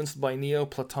influenced by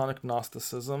Neoplatonic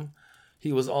Gnosticism.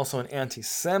 He was also an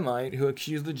anti-Semite who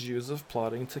accused the Jews of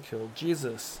plotting to kill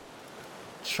Jesus.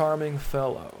 Charming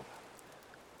fellow.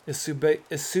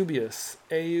 Eusebius,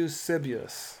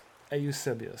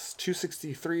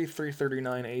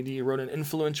 263-339 AD, wrote an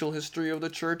influential history of the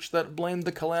church that blamed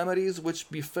the calamities which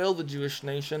befell the Jewish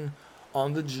nation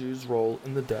on the Jews' role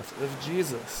in the death of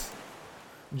Jesus.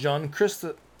 John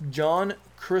Chrysostom,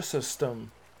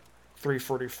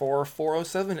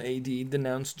 344-407 AD,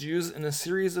 denounced Jews in a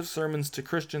series of sermons to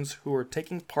Christians who were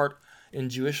taking part in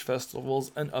Jewish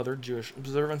festivals and other Jewish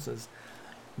observances.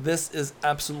 This is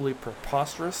absolutely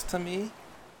preposterous to me.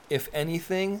 If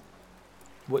anything,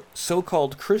 what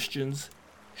so-called Christians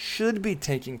should be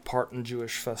taking part in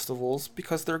Jewish festivals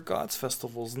because they're God's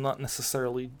festivals, not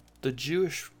necessarily the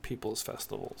Jewish people's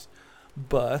festivals.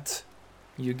 But,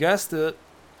 you guessed it,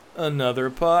 another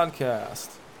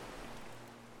podcast.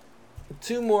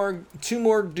 Two more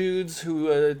dudes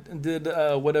who did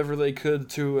whatever they could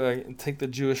to take the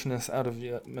Jewishness out of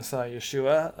Messiah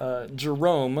Yeshua.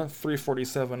 Jerome,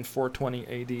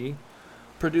 347-420 AD,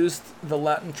 produced the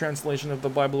Latin translation of the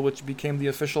Bible, which became the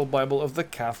official Bible of the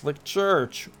Catholic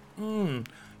Church.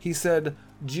 He said,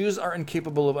 Jews are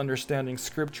incapable of understanding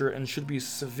Scripture and should be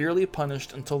severely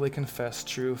punished until they confess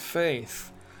true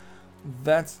faith.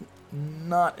 That's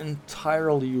not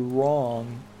entirely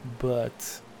wrong,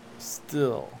 but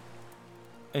still.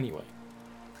 Anyway.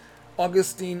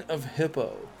 Augustine of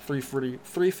Hippo,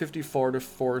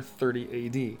 354-430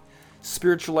 AD.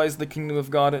 Spiritualized the kingdom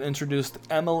of God and introduced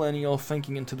amillennial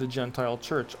thinking into the Gentile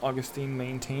church. Augustine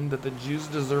maintained that the Jews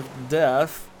deserved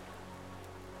death,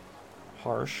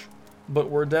 harsh, but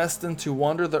were destined to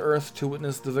wander the earth to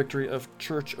witness the victory of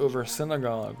church over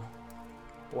synagogue.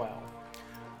 Wow.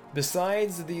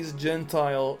 Besides these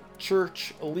Gentile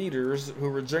church leaders who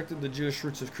rejected the Jewish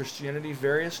roots of Christianity,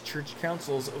 various church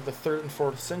councils of the 3rd and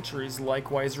 4th centuries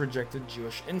likewise rejected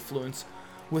Jewish influence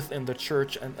within the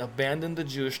church and abandoned the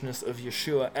Jewishness of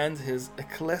Yeshua and his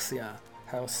ecclesia.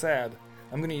 How sad.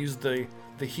 I'm going to use the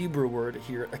Hebrew word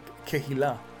here,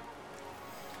 kehilah.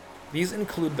 These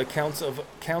include the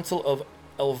Council of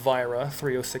Elvira,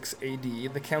 306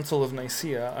 AD, the Council of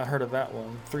Nicaea, I heard of that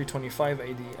one, 325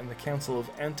 AD, and the Council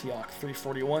of Antioch,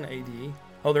 341 AD.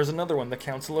 Oh, there's another one, the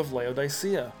Council of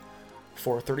Laodicea,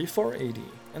 434 AD,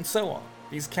 and so on.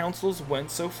 These councils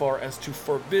went so far as to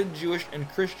forbid Jewish and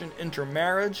Christian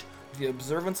intermarriage, the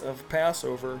observance of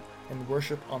Passover, and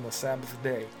worship on the Sabbath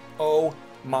day. Oh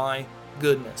my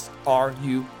goodness, are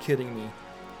you kidding me?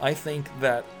 I think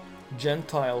that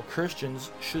Gentile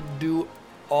Christians should do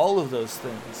all of those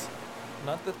things.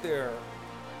 Not that their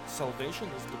salvation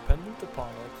is dependent upon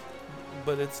it,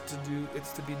 but it's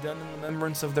to be done in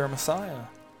remembrance of their Messiah.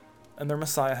 And their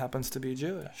Messiah happens to be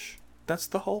Jewish. That's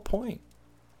the whole point.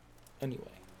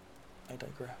 Anyway, I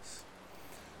digress.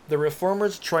 The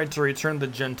Reformers tried to return the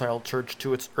Gentile church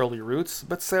to its early roots,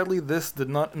 but sadly this did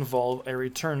not involve a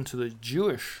return to the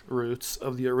Jewish roots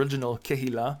of the original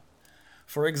Kehilah.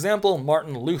 For example,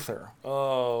 Martin Luther.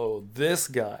 Oh, this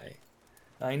guy.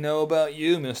 I know about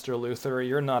you, Mr. Luther.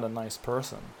 You're not a nice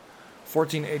person.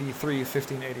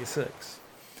 1483-1586.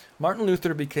 Martin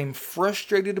Luther became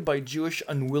frustrated by Jewish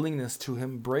unwillingness to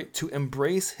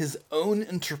embrace his own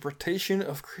interpretation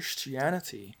of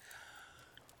Christianity.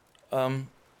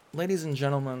 Ladies and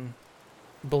gentlemen,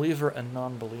 believer and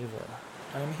non-believer,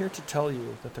 I am here to tell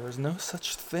you that there is no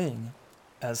such thing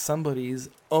as somebody's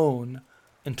own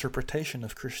interpretation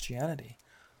of Christianity.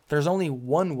 There's only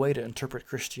one way to interpret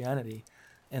Christianity,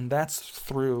 and that's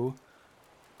through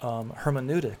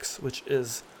hermeneutics, which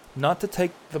is not to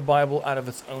take the Bible out of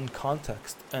its own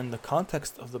context. And the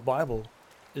context of the Bible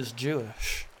is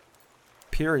Jewish.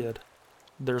 Period.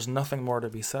 There's nothing more to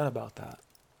be said about that.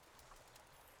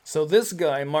 So this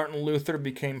guy, Martin Luther,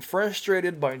 became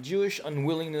frustrated by Jewish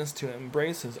unwillingness to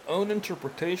embrace his own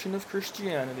interpretation of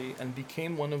Christianity and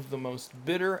became one of the most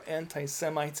bitter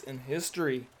anti-Semites in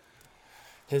history.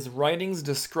 His writings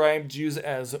described Jews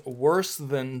as worse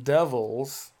than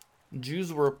devils.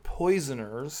 Jews were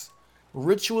poisoners,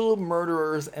 ritual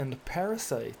murderers, and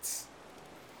parasites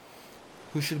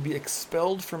who should be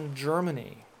expelled from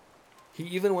Germany. He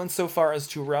even went so far as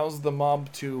to rouse the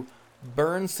mob to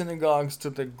burn synagogues to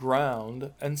the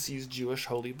ground and seize Jewish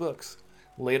holy books.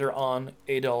 Later on,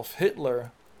 Adolf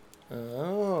Hitler...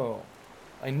 Oh,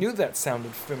 I knew that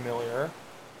sounded familiar.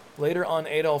 Later on,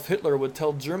 Adolf Hitler would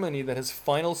tell Germany that his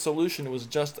final solution was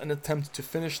just an attempt to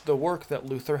finish the work that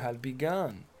Luther had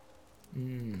begun.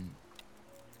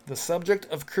 The subject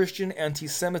of Christian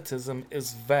anti-Semitism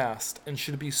is vast and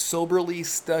should be soberly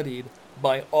studied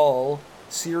by all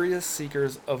serious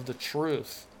seekers of the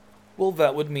truth. Well,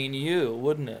 that would mean you,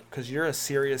 wouldn't it? Because you're a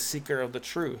serious seeker of the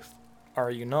truth.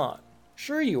 Are you not?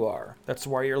 Sure you are. That's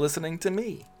why you're listening to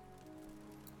me.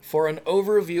 For an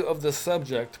overview of the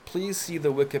subject, please see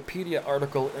the Wikipedia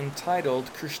article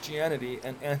entitled Christianity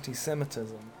and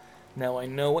Anti-Semitism. Now I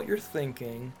know what you're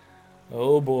thinking.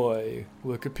 Oh boy,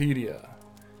 Wikipedia.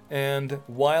 And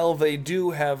while they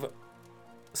do have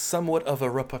somewhat of a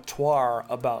repertoire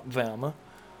about them,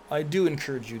 I do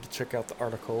encourage you to check out the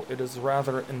article. It is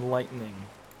rather enlightening,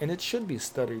 and it should be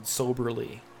studied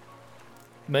soberly.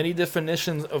 Many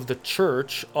definitions of the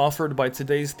church offered by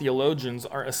today's theologians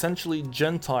are essentially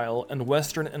Gentile and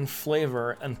Western in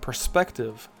flavor and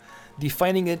perspective,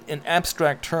 defining it in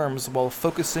abstract terms while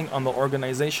focusing on the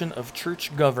organization of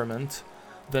church government,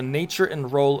 the nature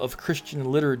and role of Christian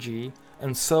liturgy,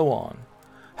 and so on.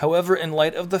 However, in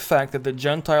light of the fact that the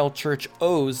Gentile church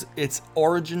owes its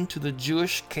origin to the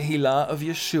Jewish Kehillah of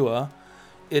Yeshua,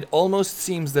 it almost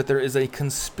seems that there is a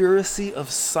conspiracy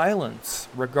of silence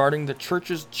regarding the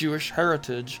church's Jewish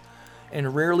heritage,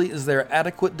 and rarely is there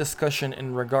adequate discussion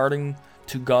in regarding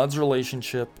to God's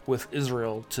relationship with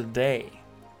Israel today.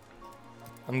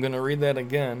 I'm going to read that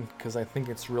again because I think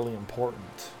it's really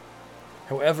important.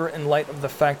 However, in light of the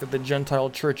fact that the Gentile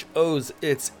church owes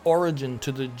its origin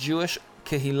to the Jewish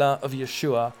Kehillah of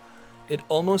Yeshua, it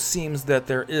almost seems that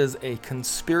there is a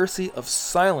conspiracy of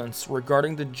silence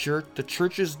regarding the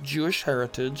church's Jewish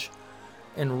heritage,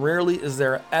 and rarely is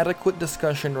there adequate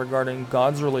discussion regarding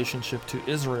God's relationship to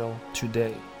Israel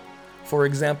today. For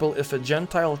example, if a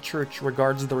Gentile church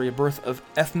regards the rebirth of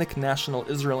ethnic national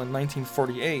Israel in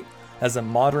 1948 as a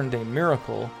modern-day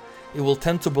miracle, it will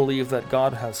tend to believe that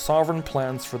God has sovereign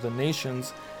plans for the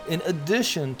nations in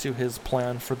addition to his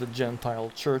plan for the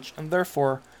Gentile church, and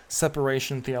therefore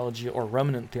separation theology or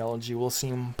remnant theology will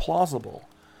seem plausible.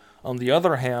 On the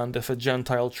other hand, if a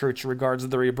Gentile church regards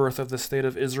the rebirth of the state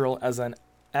of Israel as an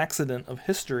accident of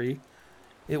history,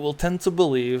 it will tend to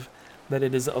believe that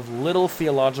it is of little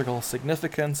theological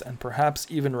significance and perhaps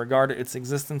even regard its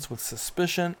existence with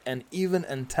suspicion and even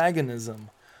antagonism,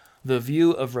 the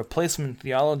view of replacement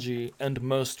theology and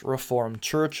most Reformed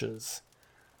churches.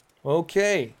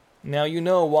 Okay, now you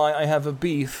know why I have a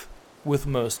beef with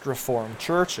most Reformed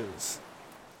churches.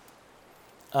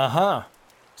 Aha,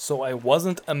 so I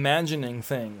wasn't imagining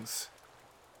things.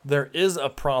 There is a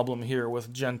problem here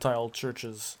with Gentile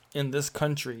churches in this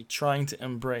country trying to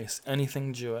embrace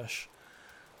anything Jewish,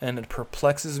 and it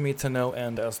perplexes me to no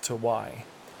end as to why.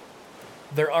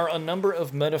 There are a number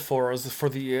of metaphors for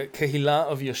the Kehillah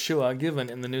of Yeshua given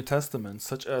in the New Testament,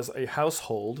 such as a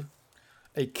household,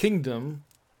 a kingdom,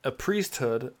 a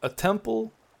priesthood, a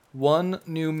temple, one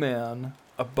new man,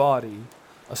 a body,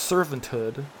 a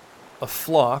servanthood, a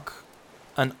flock,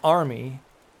 an army,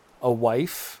 a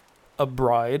wife, a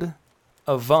bride,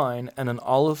 a vine, and an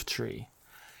olive tree.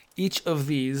 Each of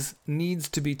these needs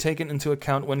to be taken into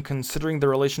account when considering the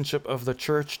relationship of the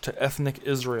church to ethnic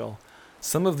Israel.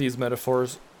 Some of these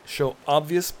metaphors show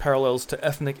obvious parallels to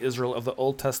ethnic Israel of the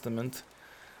Old Testament,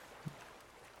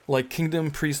 like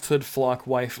kingdom, priesthood, flock,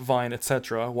 wife, vine,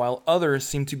 etc., while others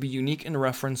seem to be unique in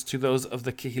reference to those of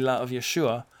the Kehillah of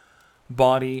Yeshua,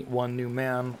 body, one new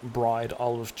man, bride,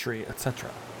 olive tree, etc.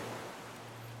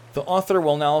 The author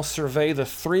will now survey the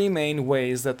three main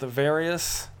ways that the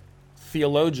various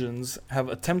theologians have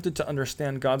attempted to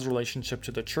understand God's relationship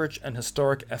to the church and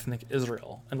historic ethnic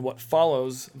Israel. And what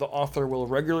follows, the author will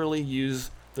regularly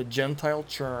use the Gentile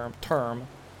term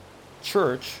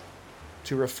church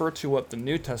to refer to what the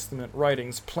New Testament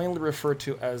writings plainly refer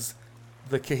to as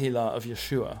the Kehillah of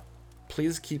Yeshua.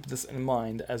 Please keep this in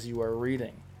mind as you are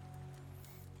reading.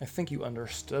 I think you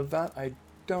understood that. I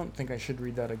don't think I should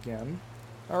read that again.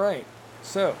 All right,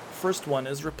 so first one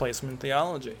is replacement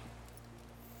theology.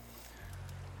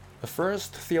 The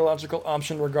first theological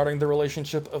option regarding the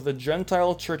relationship of the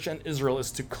Gentile church and Israel is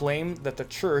to claim that the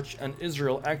church and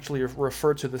Israel actually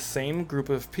refer to the same group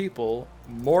of people.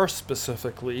 More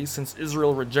specifically, since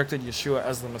Israel rejected Yeshua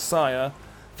as the Messiah,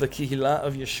 the Kehillah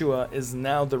of Yeshua is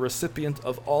now the recipient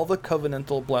of all the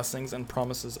covenantal blessings and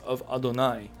promises of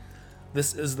Adonai.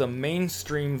 This is the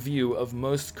mainstream view of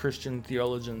most Christian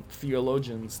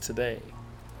theologians today.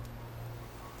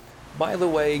 By the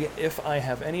way, if I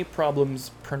have any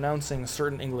problems pronouncing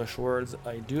certain English words,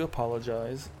 I do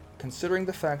apologize. Considering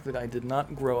the fact that I did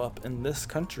not grow up in this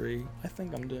country, I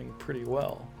think I'm doing pretty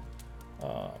well.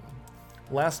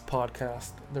 Last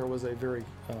podcast, there was a very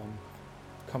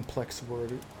complex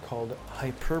word called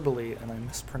hyperbole, and I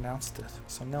mispronounced it.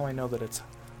 So now I know that it's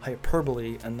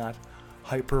hyperbole and not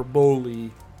hyperbole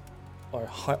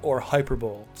or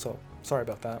hyperbole. So sorry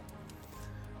about that.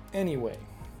 Anyway.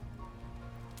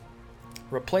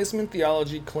 Replacement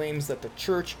theology claims that the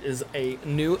church is a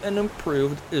new and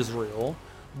improved Israel,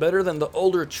 better than the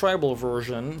older tribal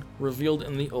version revealed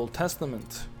in the Old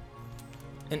Testament.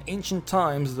 In ancient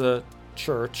times, the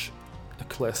church,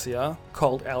 ecclesia,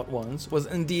 called out ones, was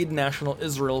indeed national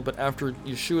Israel, but after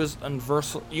Yeshua's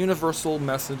universal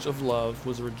message of love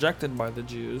was rejected by the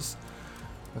Jews,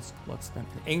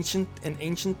 in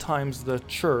ancient times the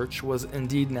church was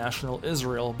indeed national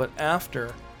Israel, but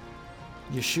after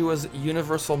Yeshua's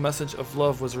universal message of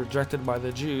love was rejected by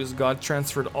the Jews, God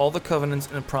transferred all the covenants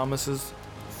and promises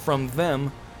from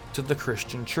them to the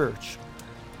Christian church.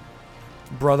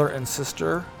 Brother and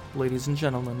sister, ladies and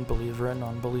gentlemen, believer and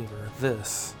non-believer,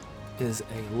 this is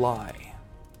a lie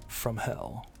from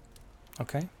hell.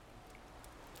 Okay?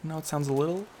 I know it sounds a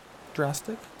little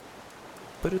drastic,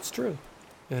 but it's true.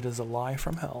 It is a lie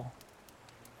from hell.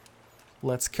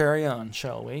 Let's carry on,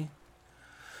 shall we?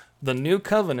 The new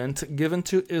covenant given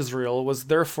to Israel was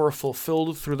therefore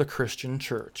fulfilled through the Christian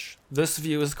church. This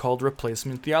view is called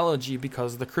replacement theology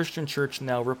because the Christian church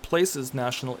now replaces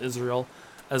national Israel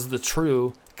as the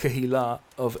true Kehillah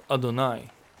of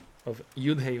Adonai, of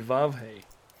Yud-Heh Vav-Heh.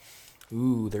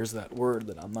 Ooh, there's that word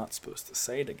that I'm not supposed to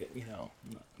say to get,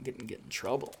 get in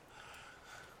trouble.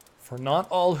 For not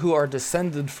all who are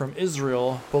descended from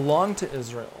Israel belong to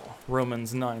Israel.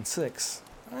 Romans 9:6.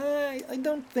 I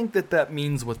don't think that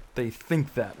means what they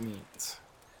think that means.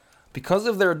 Because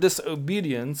of their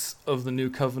disobedience of the new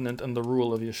covenant and the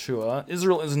rule of Yeshua,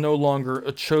 Israel is no longer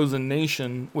a chosen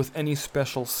nation with any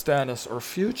special status or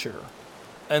future.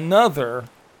 Another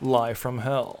lie from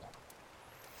hell.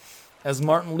 As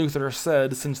Martin Luther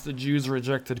said, since the Jews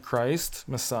rejected Christ,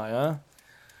 Messiah,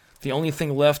 the only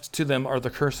thing left to them are the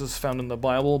curses found in the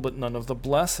Bible, but none of the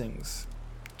blessings.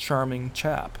 Charming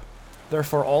chap.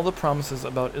 Therefore, all the promises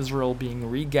about Israel being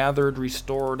regathered,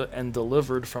 restored, and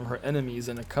delivered from her enemies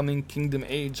in a coming kingdom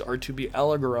age are to be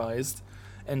allegorized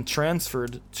and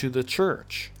transferred to the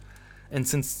church. And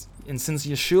since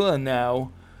Yeshua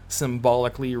now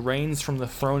symbolically reigns from the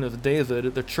throne of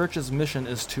David, the church's mission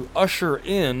is to usher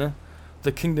in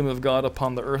the kingdom of God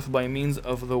upon the earth by means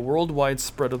of the worldwide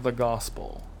spread of the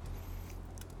gospel.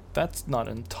 That's not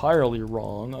entirely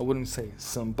wrong. I wouldn't say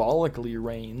symbolically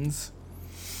reigns.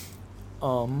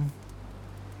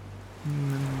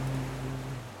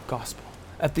 Gospel.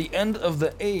 At the end of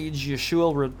the age,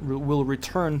 Yeshua will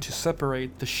return to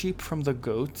separate the sheep from the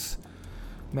goats,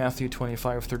 Matthew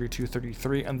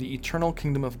 25:32-33, and the eternal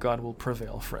kingdom of God will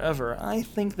prevail forever. I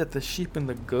think that the sheep and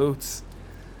the goats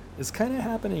is kind of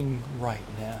happening right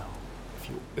now.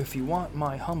 If you want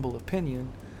my humble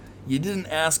opinion, you didn't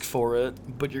ask for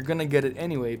it, but you're going to get it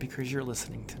anyway because you're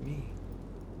listening to me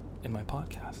in my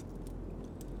podcast.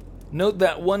 Note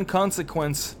that one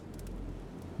consequence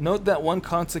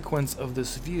of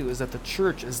this view is that the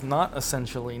church is not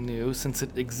essentially new, since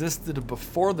it existed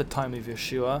before the time of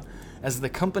Yeshua as the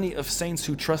company of saints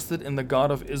who trusted in the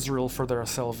God of Israel for their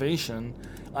salvation,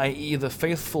 i.e. the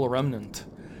faithful remnant.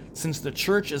 Since the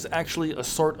church is actually a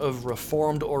sort of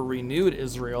reformed or renewed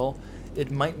Israel,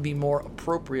 it might be more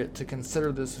appropriate to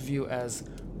consider this view as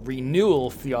renewal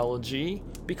theology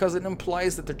because it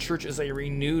implies that the church is a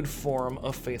renewed form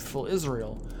of faithful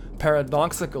Israel.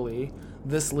 Paradoxically,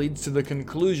 this leads to the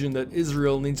conclusion that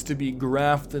Israel needs to be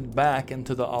grafted back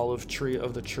into the olive tree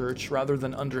of the church rather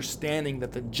than understanding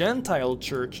that the Gentile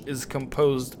church is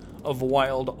composed of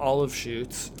wild olive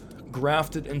shoots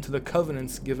grafted into the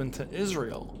covenants given to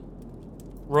Israel.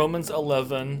 Romans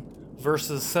 11,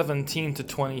 verses 17 to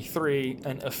 23,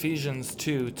 and Ephesians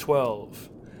 2:12.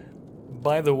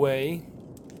 By the way,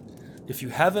 if you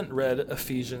haven't read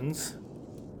Ephesians,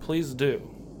 please do.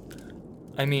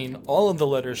 I mean, all of the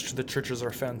letters to the churches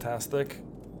are fantastic.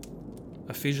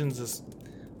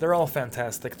 They're all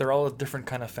fantastic. They're all a different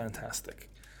kind of fantastic.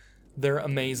 They're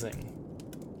amazing.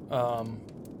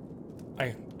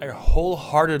 I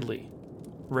wholeheartedly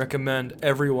recommend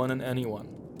everyone and anyone.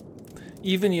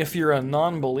 Even if you're a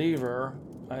non-believer,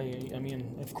 I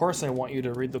mean, of course I want you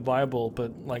to read the Bible,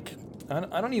 but like,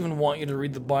 I don't even want you to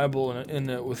read the Bible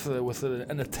with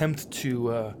an attempt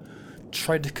to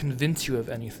try to convince you of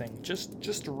anything.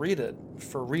 Just read it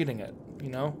for reading it. You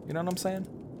know what I'm saying?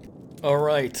 All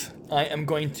right, I am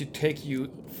going to take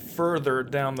you further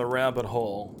down the rabbit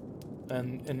hole,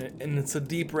 and it's a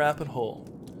deep rabbit hole.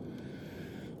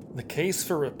 The case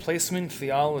for replacement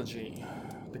theology.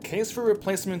 The case for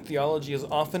replacement theology is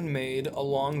often made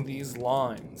along these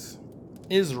lines.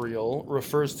 Israel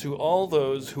refers to all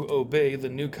those who obey the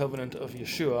new covenant of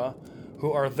Yeshua,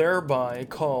 who are thereby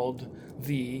called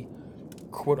the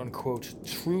quote-unquote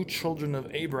true children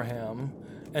of Abraham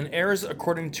and heirs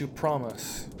according to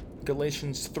promise.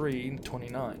 Galatians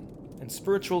 3:29. In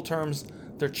spiritual terms,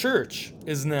 their church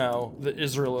is now the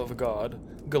Israel of God.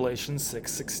 Galatians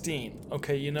 6:16.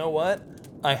 Okay, you know what?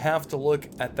 I have to look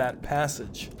at that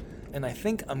passage, and I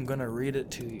think I'm going to read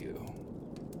it to you.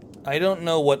 I don't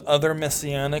know what other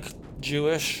Messianic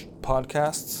Jewish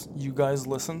podcasts you guys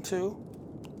listen to,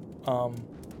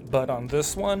 but on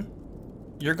this one,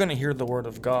 you're going to hear the word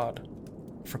of God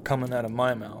coming out of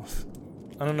my mouth.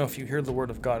 I don't know if you hear the word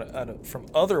of God from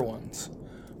other ones,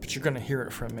 but you're going to hear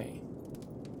it from me.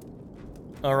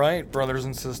 All right, brothers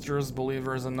and sisters,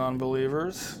 believers and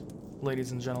non-believers,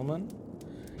 ladies and gentlemen,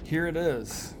 here it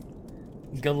is.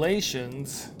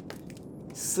 Galatians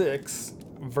 6,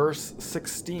 verse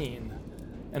 16.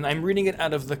 And I'm reading it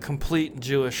out of the Complete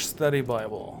Jewish Study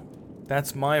Bible.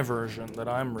 That's my version that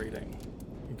I'm reading.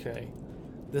 Okay?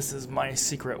 This is my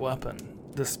secret weapon.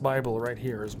 This Bible right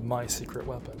here is my secret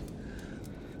weapon.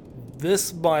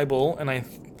 This Bible, and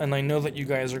I know that you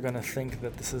guys are going to think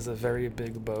that this is a very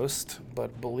big boast,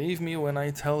 but believe me when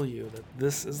I tell you that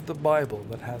this is the Bible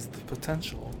that has the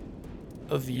potential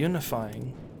of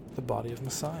unifying the body of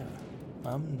Messiah.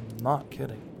 I'm not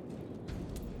kidding.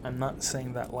 I'm not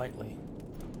saying that lightly.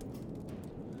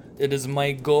 It is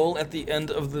my goal at the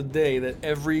end of the day that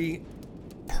every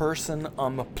person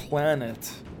on the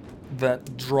planet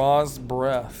that draws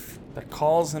breath, that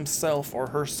calls himself or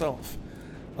herself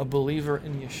a believer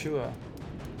in Yeshua,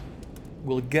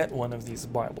 will get one of these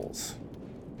Bibles.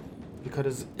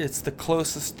 Because it's the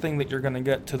closest thing that you're going to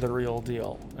get to the real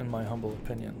deal, in my humble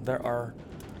opinion. There are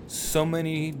so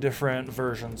many different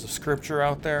versions of Scripture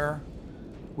out there,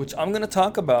 which I'm going to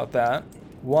talk about that.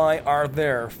 Why are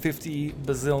there 50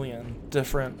 bazillion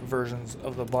different versions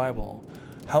of the Bible?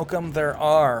 How come there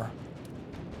are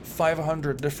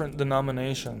 500 different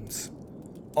denominations?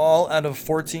 All out of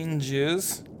 14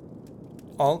 Jews?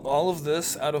 All of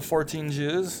this out of 14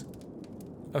 Jews?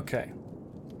 Okay.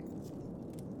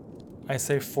 I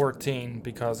say 14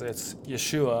 because it's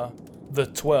Yeshua, the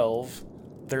 12,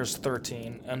 there's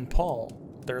 13, and Paul,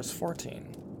 there's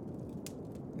 14.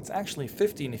 It's actually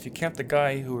 15 if you count the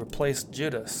guy who replaced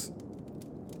Judas.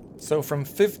 So from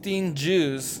 15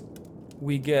 Jews,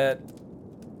 we get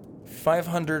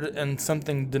 500 and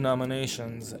something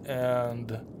denominations,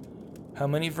 and how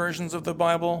many versions of the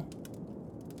Bible?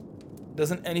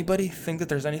 Doesn't anybody think that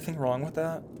there's anything wrong with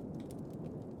that?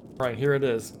 Right, here it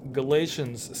is.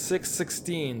 Galatians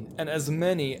 6:16. And as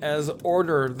many as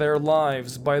order their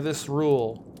lives by this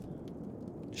rule,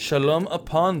 shalom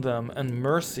upon them and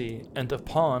mercy and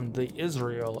upon the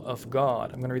Israel of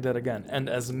God. I'm going to read that again. And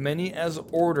as many as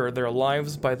order their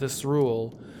lives by this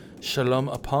rule, shalom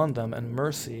upon them and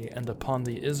mercy and upon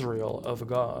the Israel of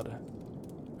God.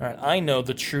 All right, I know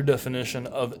the true definition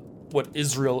of what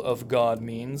Israel of God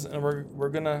means, and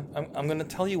I'm gonna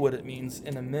tell you what it means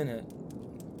in a minute,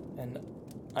 and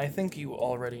I think you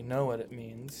already know what it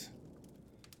means.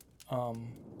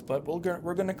 But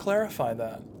we're gonna clarify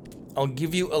that. I'll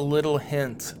give you a little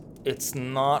hint. It's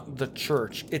not the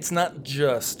church. It's not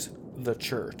just the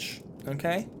church.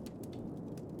 Okay?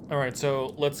 All right.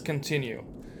 So let's continue.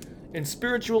 In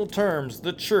spiritual terms,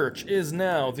 the church is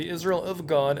now the Israel of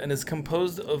God and is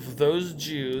composed of those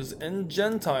Jews and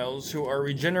Gentiles who are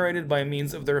regenerated by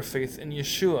means of their faith in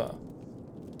Yeshua.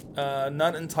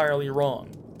 Not entirely wrong,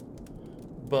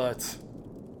 but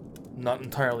not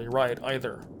entirely right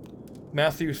either.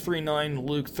 Matthew 3:9,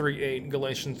 Luke 3:8,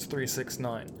 Galatians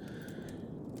 3:6-9.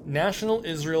 National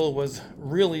Israel was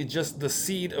really just the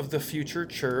seed of the future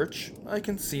church. I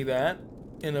can see that,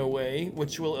 in a way,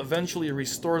 which will eventually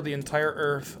restore the entire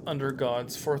earth under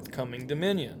God's forthcoming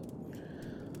dominion.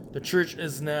 The church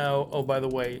is now, oh, by the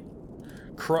way,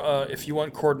 if you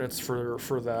want coordinates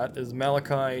for that, is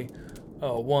Malachi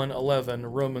 1:11,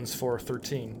 Romans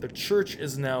 4:13. The church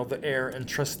is now the heir and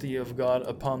trustee of God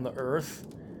upon the earth.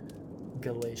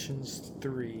 Galatians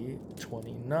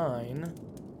 3:29.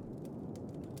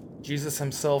 Jesus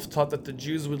himself taught that the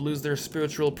Jews would lose their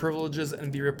spiritual privileges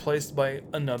and be replaced by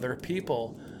another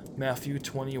people. Matthew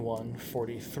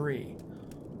 21:43.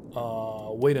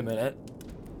 Wait a minute.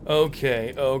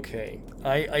 Okay.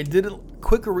 I did a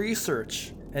quick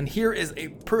research, and here is a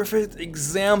perfect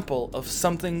example of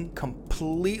something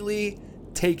completely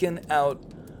taken out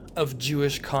of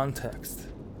Jewish context.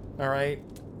 Alright?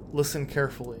 Listen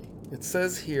carefully. It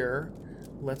says here,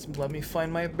 let me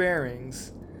find my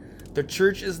bearings. The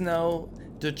church is now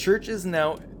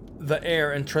the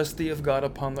heir and trustee of God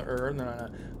upon the earth. No.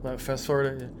 Fast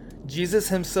forward. Jesus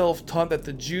himself taught that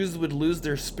the Jews would lose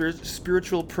their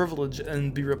spiritual privilege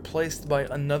and be replaced by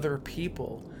another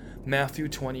people. Matthew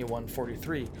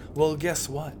 21:43. Well, guess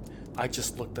what? I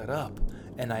just looked that up,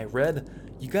 and I read.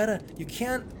 You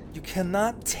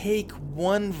cannot take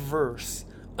one verse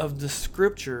of the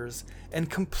scriptures and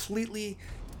completely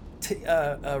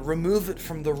remove it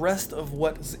from the rest of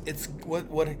what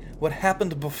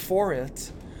happened before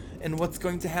it and what's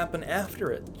going to happen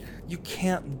after it. You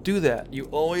can't do that. You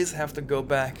always have to go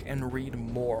back and read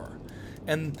more.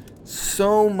 And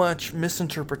so much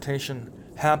misinterpretation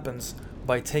happens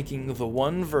by taking the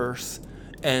one verse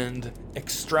and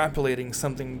extrapolating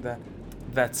something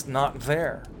that's not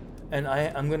there. And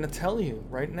I'm going to tell you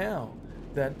right now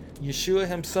that Yeshua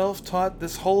himself taught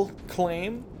this whole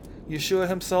claim. Yeshua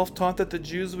himself taught that the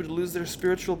Jews would lose their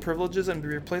spiritual privileges and be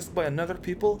replaced by another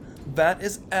people. That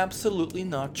is absolutely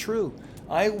not true.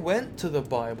 I went to the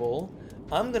Bible.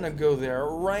 I'm going to go there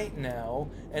right now,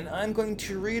 and I'm going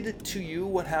to read it to you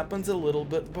what happens a little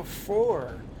bit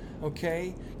before.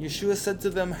 Okay? Yeshua said to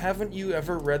them, haven't you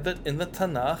ever read that in the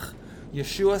Tanakh?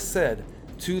 Yeshua said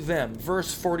to them,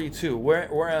 verse 42.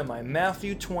 Where am I?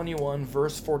 Matthew 21,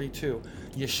 verse 42.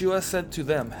 Yeshua said to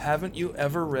them, haven't you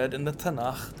ever read in the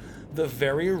Tanakh, the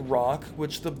very rock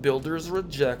which the builders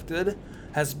rejected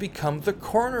has become the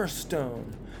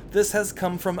cornerstone. This has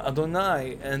come from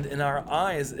Adonai, and in our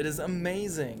eyes it is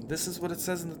amazing. This is what it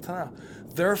says in the Tanakh.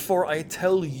 Therefore I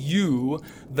tell you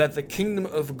that the kingdom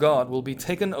of God will be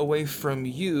taken away from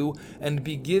you and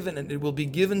it will be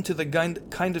given to the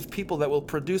kind of people that will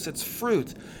produce its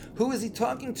fruit. Who is he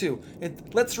talking to?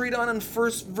 Let's read on in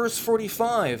verse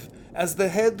 45. As the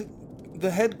head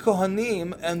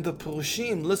Kohanim and the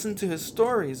Purushim listened to his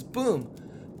stories, boom.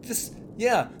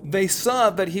 They saw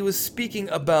that he was speaking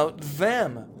about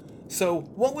them. So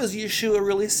what was Yeshua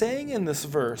really saying in this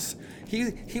verse?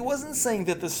 He wasn't saying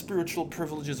that the spiritual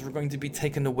privileges were going to be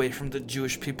taken away from the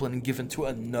Jewish people and given to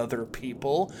another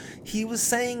people. He was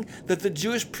saying that the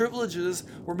Jewish privileges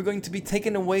were going to be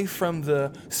taken away from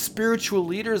the spiritual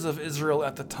leaders of Israel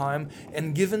at the time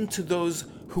and given to those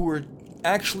who were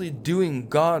actually doing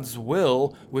God's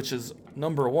will, which is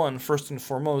number one, first and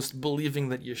foremost, believing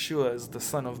that Yeshua is the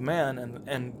Son of Man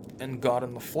and God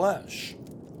in the flesh.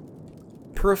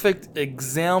 Perfect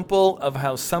example of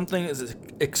how something is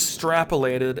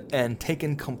extrapolated and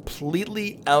taken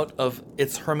completely out of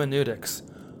its hermeneutics.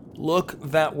 Look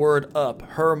that word up,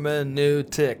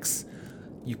 hermeneutics.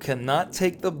 You cannot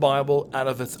take the Bible out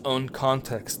of its own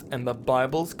context, and the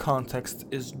Bible's context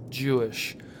is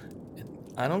Jewish.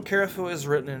 I don't care if it was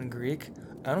written in Greek.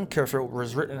 I don't care if it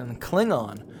was written in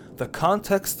Klingon. The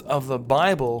context of the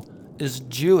Bible is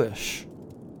Jewish.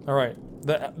 All right,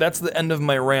 that's the end of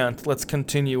my rant. Let's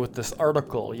continue with this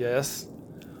article, yes?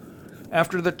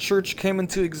 After the church came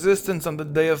into existence on the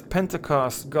day of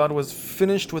Pentecost, God was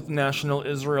finished with national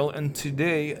Israel, and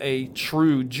today a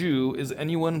true Jew is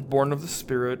anyone born of the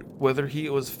Spirit, whether he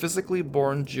was physically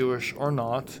born Jewish or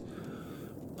not.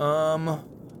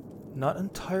 Not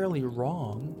entirely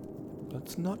wrong.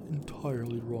 That's not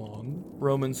entirely wrong.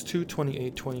 Romans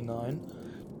 2:28-29.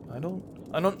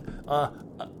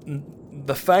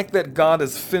 The fact that God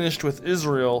is finished with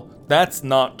Israel, that's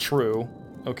not true.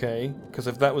 Okay? Because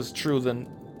if that was true, then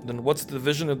what's the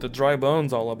vision of the dry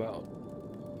bones all about?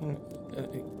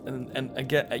 And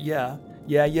again, yeah,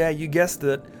 you guessed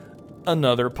it,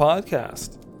 another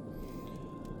podcast.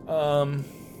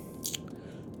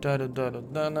 Okay.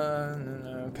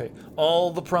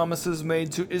 All the promises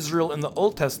made to Israel in the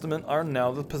Old Testament are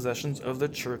now the possessions of the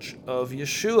Church of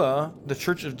Yeshua, the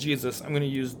Church of Jesus. I'm going to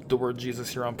use the word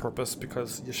Jesus here on purpose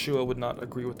because Yeshua would not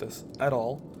agree with this at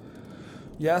all.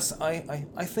 Yes, I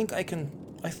think I can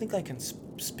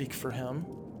speak for him.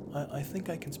 I think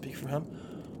I can speak for him.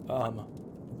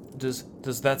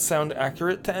 Does that sound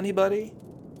accurate to anybody?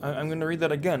 I'm going to read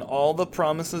that again. All the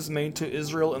promises made to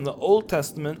Israel in the Old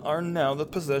Testament are now the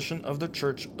possession of the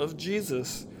Church of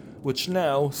Jesus, which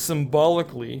now,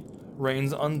 symbolically,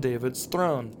 reigns on David's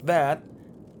throne. That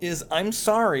is, I'm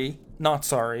sorry, not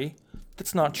sorry,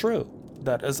 that's not true.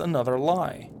 That is another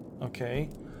lie, okay?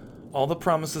 All the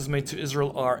promises made to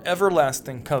Israel are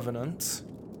everlasting covenants,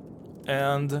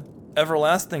 and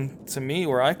everlasting, to me,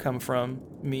 where I come from,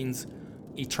 means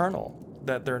eternal.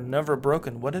 That they're never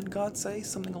broken. What did God say?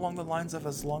 Something along the lines of,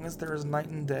 as long as there is night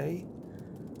and day,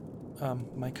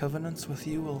 my covenants with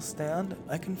you will stand.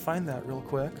 I can find that real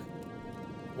quick.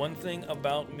 One thing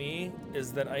about me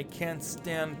is that I can't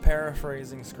stand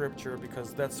paraphrasing scripture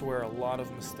because that's where a lot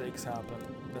of mistakes happen.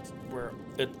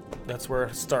 That's where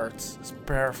it starts, is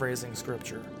paraphrasing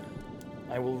scripture.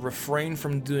 I will refrain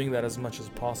from doing that as much as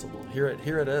possible. Here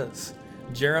it is.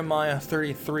 Jeremiah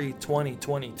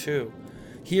 33:20-22.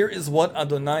 Here is what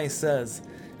Adonai says: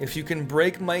 if you can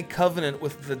break my covenant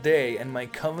with the day and my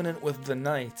covenant with the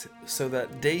night, so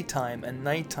that daytime and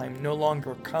nighttime no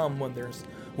longer come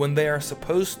when they are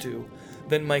supposed to,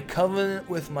 then my covenant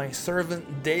with my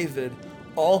servant David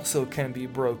also can be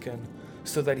broken,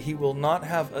 so that he will not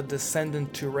have a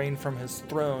descendant to reign from his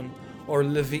throne, or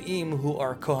Levi'im who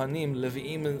are Kohanim.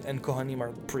 Levi'im and Kohanim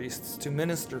are priests, to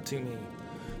minister to me.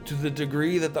 To the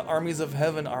degree that the armies of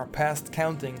heaven are past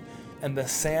counting, and the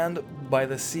sand by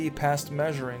the sea past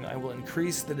measuring, I will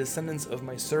increase the descendants of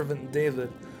my servant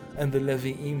David and the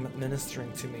Levi'im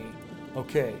ministering to me.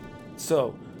 Okay,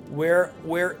 so where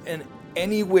in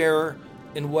anywhere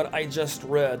in what I just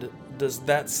read does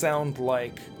that sound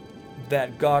like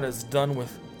that God is done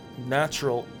with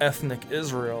natural ethnic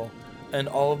Israel and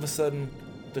all of a sudden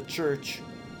the church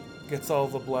gets all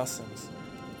the blessings?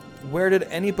 Where did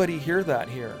anybody hear that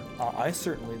here? I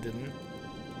certainly didn't.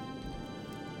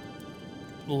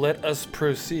 Let us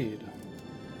proceed.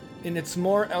 In its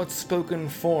more outspoken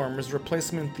forms,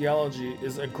 replacement theology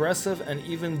is aggressive and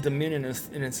even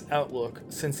dominionist in its outlook,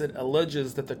 since it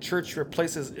alleges that the church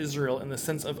replaces Israel in the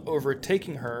sense of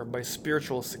overtaking her by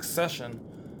spiritual succession.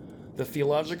 The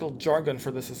theological jargon for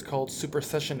this is called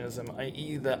supersessionism,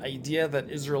 i.e. the idea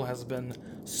that Israel has been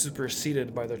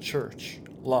superseded by the church.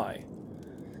 Lie.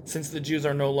 Since the Jews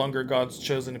are no longer God's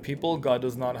chosen people, God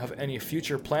does not have any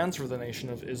future plans for the nation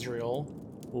of Israel.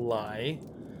 Lie.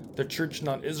 The church,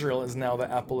 not Israel, is now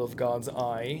the apple of God's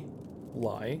eye.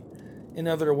 Lie. In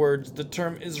other words, the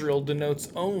term Israel denotes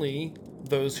only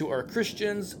those who are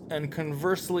Christians, and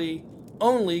conversely,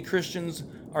 only Christians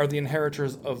are the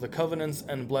inheritors of the covenants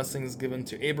and blessings given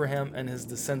to Abraham and his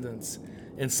descendants.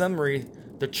 In summary,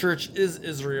 the church is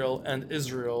Israel, and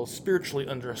Israel, spiritually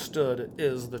understood,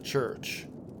 is the church.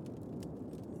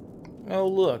 Oh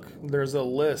look, there's a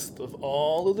list of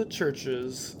all of the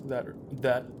churches that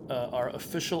are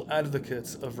official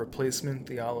advocates of replacement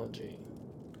theology.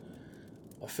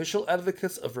 Official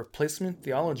advocates of replacement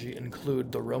theology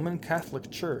include the Roman Catholic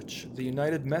Church, the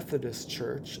United Methodist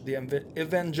Church, the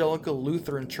Evangelical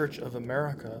Lutheran Church of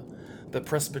America, the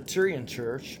Presbyterian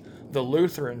Church, the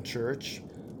Lutheran Church,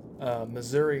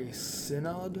 Missouri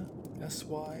Synod,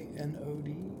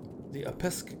 S-Y-N-O-D, the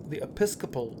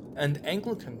Episcopal and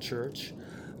Anglican Church,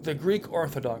 the Greek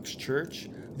Orthodox Church,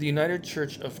 the United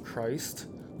Church of Christ,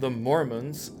 the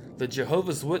Mormons, the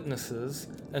Jehovah's Witnesses,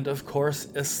 and of course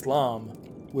Islam,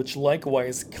 which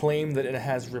likewise claim that it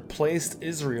has replaced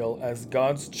Israel as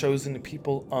God's chosen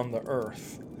people on the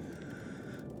earth.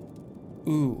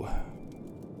 Ooh,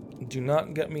 do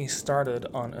not get me started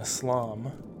on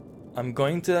Islam. I'm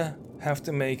going to have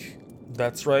to make,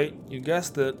 that's right, you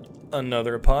guessed it,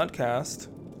 another podcast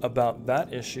about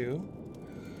that issue.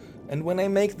 And when I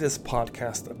make this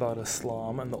podcast about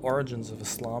Islam and the origins of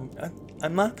Islam,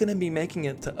 I'm not going to be making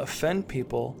it to offend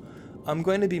people. I'm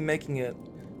going to be making it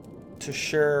to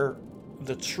share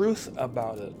the truth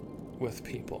about it with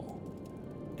people.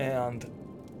 And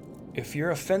if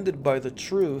you're offended by the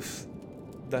truth,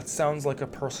 that sounds like a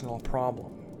personal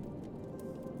problem.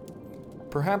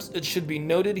 Perhaps it should be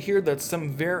noted here that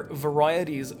some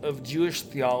varieties of Jewish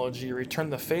theology return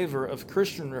the favor of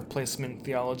Christian replacement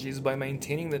theologies by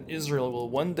maintaining that Israel will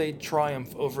one day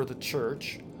triumph over the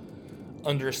church.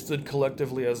 understood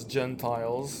collectively as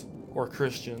Gentiles or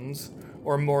Christians,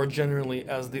 or more generally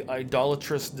as the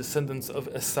idolatrous descendants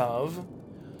of Esav,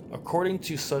 according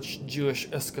to such Jewish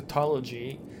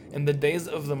eschatology, in the days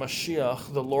of the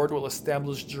Mashiach, the Lord will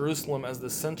establish Jerusalem as the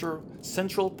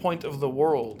central point of the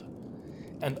world,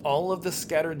 and all of the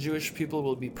scattered Jewish people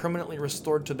will be permanently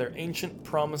restored to their ancient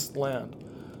promised land.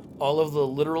 All of the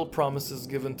literal promises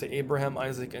given to Abraham,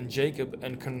 Isaac, and Jacob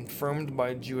and confirmed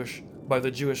by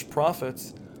the Jewish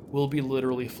prophets will be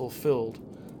literally fulfilled.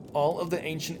 All of the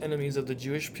ancient enemies of the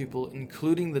Jewish people,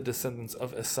 including the descendants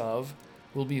of Esav,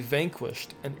 will be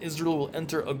vanquished, and Israel will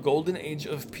enter a golden age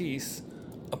of peace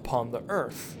upon the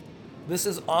earth. This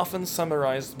is often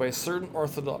summarized by certain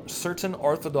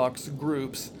Orthodox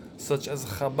groups, such as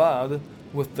Chabad,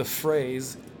 with the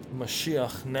phrase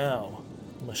Mashiach now.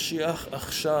 Mashiach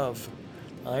achshav.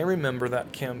 I remember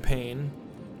that campaign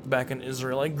back in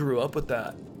Israel. I grew up with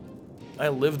that. I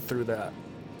lived through that.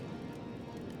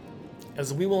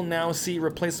 As we will now see,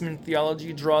 replacement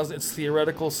theology draws its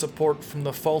theoretical support from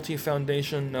the faulty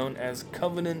foundation known as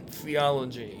covenant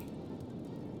theology.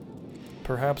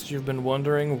 Perhaps you've been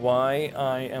wondering why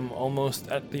I am almost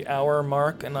at the hour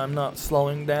mark and I'm not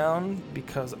slowing down,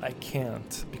 because I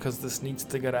can't, because this needs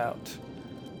to get out.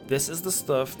 This is the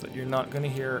stuff that you're not going to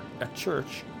hear at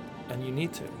church, and you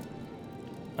need to.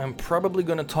 I'm probably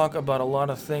going to talk about a lot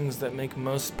of things that make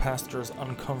most pastors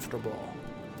uncomfortable.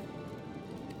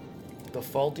 The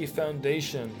faulty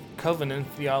foundation, covenant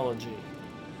theology.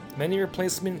 Many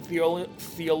replacement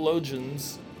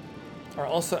theologians are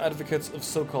also advocates of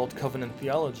so-called covenant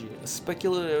theology, a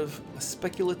speculative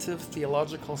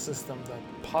theological system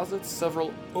that posits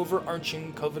several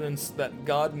overarching covenants that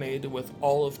God made with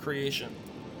all of creation.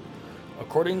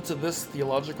 According to this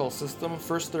theological system,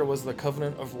 first there was the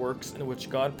covenant of works, in which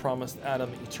God promised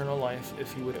Adam eternal life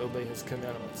if he would obey his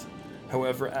commandments.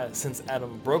 However, since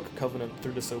Adam broke covenant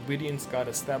through disobedience, God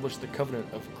established the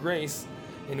covenant of grace,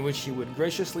 in which he would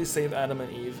graciously save Adam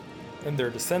and Eve and their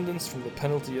descendants from the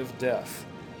penalty of death.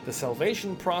 The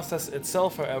salvation process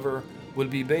itself, however, would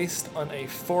be based on a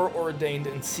foreordained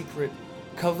and secret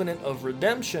covenant of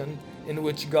redemption, in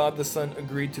which God the Son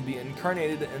agreed to be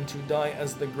incarnated and to die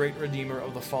as the great Redeemer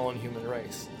of the fallen human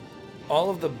race.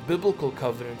 All of the biblical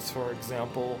covenants, for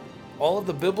example,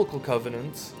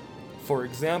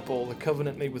 the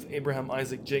covenant made with Abraham,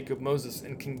 Isaac, Jacob, Moses,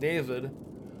 and King David,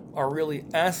 are really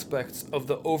aspects of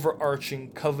the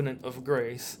overarching covenant of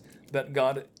grace that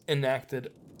God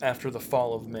enacted after the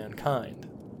fall of mankind.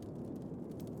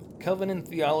 Covenant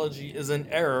theology is an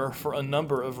error for a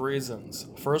number of reasons.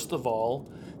 First of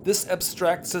all, this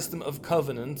abstract system of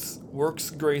covenants,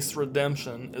 works, grace,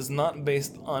 redemption, is not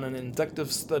based on an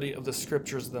inductive study of the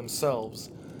scriptures themselves,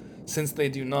 since they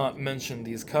do not mention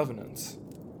these covenants,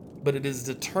 but it is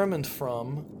determined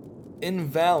from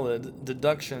invalid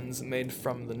deductions made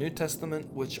from the New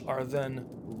Testament, which are then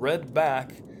read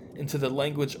back into the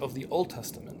language of the Old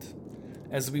Testament.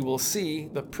 As we will see,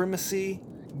 the primacy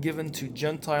given to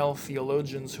Gentile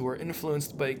theologians who are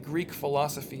influenced by Greek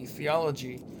philosophy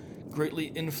theology greatly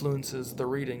influences the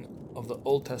reading of the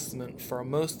Old Testament for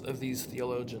most of these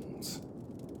theologians.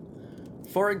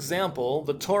 For example,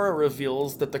 the Torah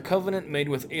reveals that the covenant made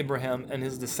with Abraham and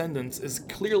his descendants is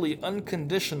clearly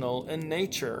unconditional in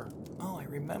nature. Oh, I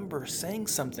remember saying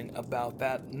something about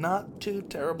that not too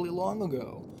terribly long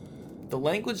ago. The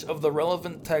language of the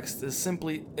relevant text is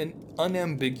simply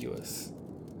unambiguous.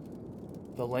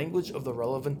 The language of the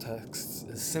relevant texts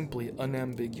is simply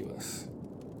unambiguous.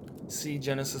 See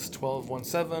Genesis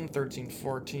 12:1-7,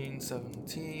 13:14,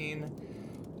 17.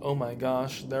 Oh my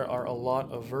gosh, there are a lot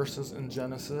of verses in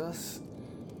Genesis.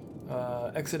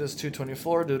 Exodus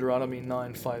 2:24, Deuteronomy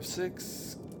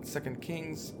 9:5-6, 2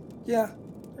 Kings. Yeah,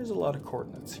 there's a lot of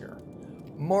coordinates here.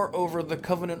 Moreover, the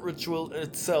covenant ritual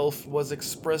itself was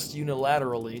expressed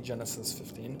unilaterally, Genesis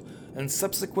 15, and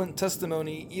subsequent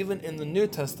testimony, even in the New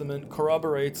Testament,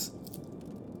 corroborates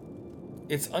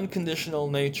its unconditional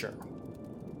nature.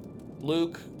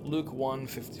 Luke 1,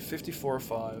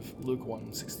 54:5, Luke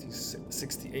 1,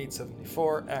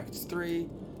 68-74, Acts 3,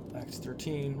 Acts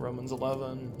 13, Romans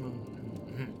 11.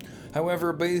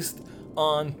 However, based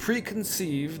on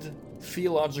preconceived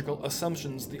theological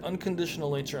assumptions, the unconditional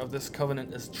nature of this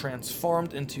covenant is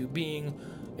transformed into being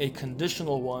a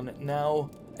conditional one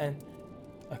now, and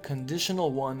a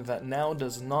conditional one that now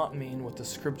does not mean what the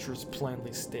scriptures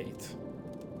plainly state.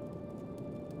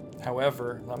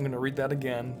 However, I'm going to read that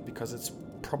again because it's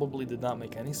probably did not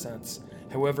make any sense.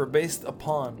 However, based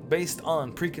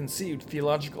on preconceived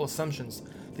theological assumptions,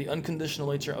 the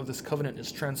unconditional nature of this covenant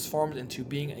is transformed into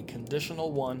being a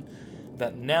conditional one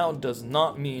that now does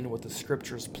not mean what the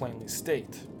scriptures plainly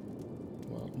state.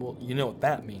 Well, you know what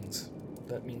that means.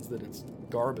 That means that it's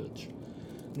garbage.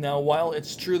 Now, while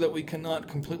it's true that we cannot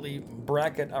completely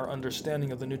bracket our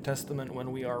understanding of the New Testament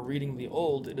when we are reading the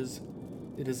Old, it is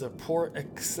a poor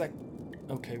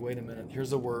okay, wait a minute.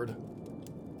 Here's a word.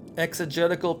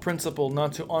 Exegetical principle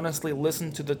not to honestly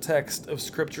listen to the text of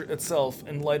Scripture itself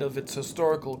in light of its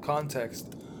historical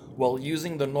context while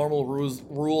using the normal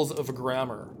rules of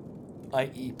grammar,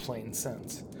 i.e. plain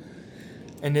sense.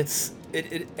 And it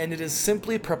is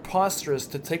simply preposterous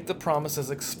to take the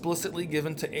promises explicitly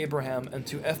given to Abraham and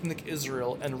to ethnic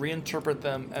Israel and reinterpret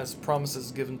them as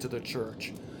promises given to the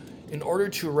church. In order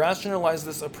to rationalize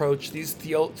this approach, these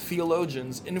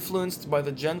theologians, influenced by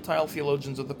the Gentile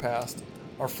theologians of the past,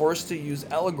 are forced to use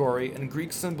allegory and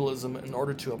Greek symbolism in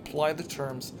order to apply the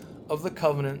terms of the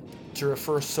covenant to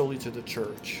refer solely to the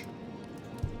church.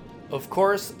 Of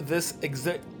course, this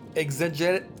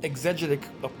exegetic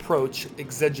approach,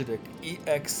 exegetic,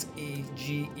 E-X-E-G-E-T-I-C.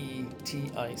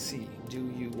 Do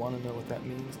you want to know what that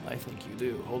means? I think you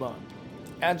do. Hold on.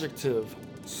 Adjective,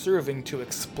 serving to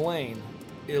explain,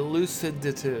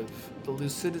 elucidative,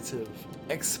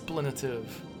 explanative,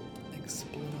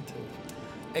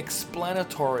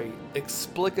 explanatory,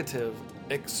 explicative,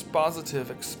 expositive,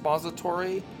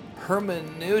 expository,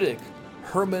 hermeneutic,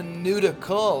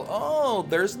 hermeneutical. Oh,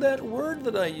 there's that word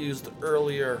that I used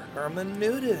earlier,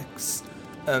 hermeneutics.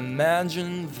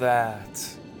 Imagine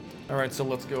that. Alright, so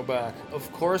let's go back.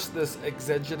 Of course, this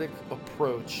exegetic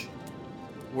approach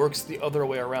works the other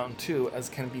way around too, as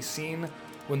can be seen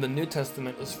when the New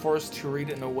Testament is forced to read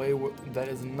in a way that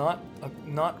is not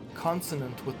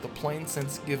consonant with the plain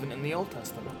sense given in the Old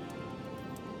Testament.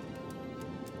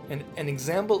 An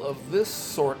example of this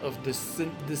sort of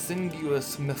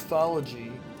distinguous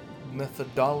methodology.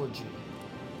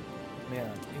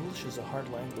 Man, English is a hard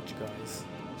language, guys.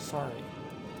 Sorry.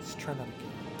 Let's try that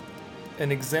again.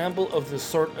 An example of this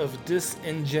sort of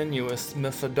disingenuous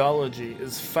methodology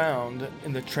is found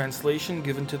in the translation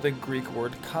given to the Greek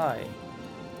word kai.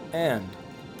 And.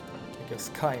 I guess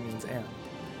kai means and.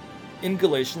 In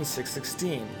Galatians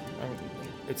 6:16.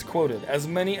 It's quoted, "As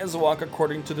many as walk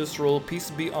according to this rule, peace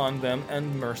be on them,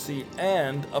 and mercy,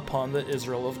 and upon the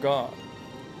Israel of God."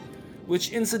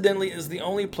 Which incidentally is the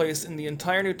only place in the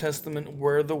entire New Testament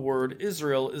where the word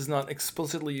Israel is not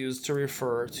explicitly used to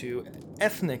refer to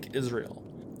ethnic Israel.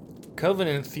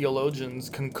 Covenant theologians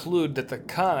conclude that the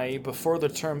kai before the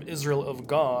term Israel of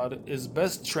God is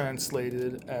best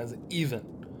translated as even.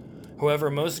 However,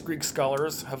 most Greek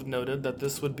scholars have noted that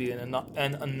this would be an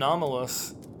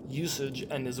anomalous usage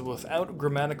and is without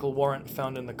grammatical warrant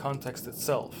found in the context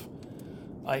itself,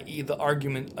 i.e. the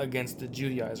argument against the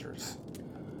Judaizers.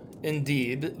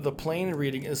 Indeed, the plain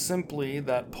reading is simply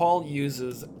that Paul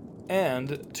uses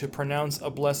 "and" to pronounce a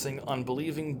blessing on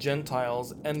believing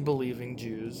Gentiles and believing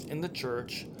Jews in the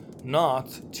church,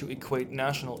 not to equate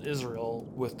national Israel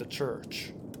with the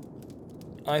church.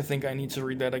 I think I need to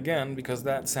read that again because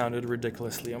that sounded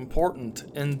ridiculously important.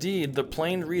 Indeed, the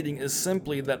plain reading is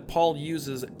simply that Paul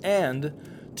uses "and"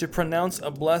 to pronounce a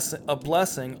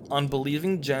blessing on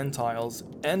believing Gentiles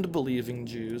and believing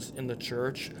Jews in the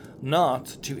church,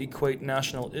 not to equate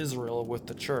national Israel with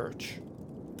the church.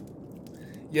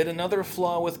 Yet another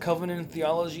flaw with covenant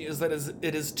theology is that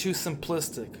it is too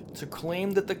simplistic. To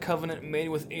claim that the covenant made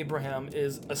with Abraham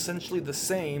is essentially the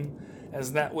same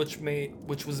as that which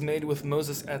was made with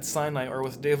Moses at Sinai or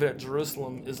with David at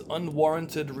Jerusalem is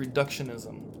unwarranted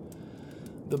reductionism.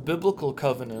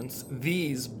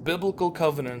 These biblical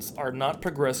covenants are not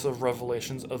progressive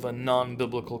revelations of a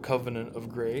non-biblical covenant of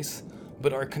grace,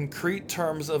 but are concrete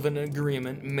terms of an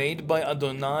agreement made by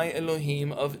Adonai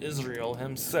Elohim of Israel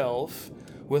himself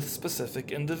with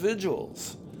specific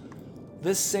individuals.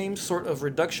 This same sort of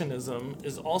reductionism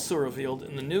is also revealed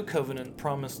in the new covenant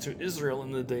promised to Israel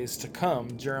in the days to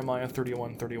come, Jeremiah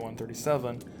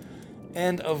 31:37,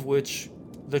 and of which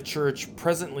the church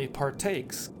presently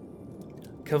partakes.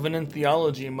 Covenant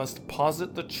theology must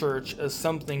posit the church as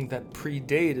something that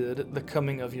predated the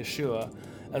coming of Yeshua,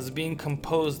 as being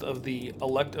composed of the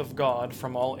elect of God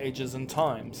from all ages and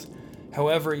times.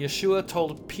 However, Yeshua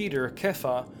told Peter,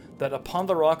 Kepha, that upon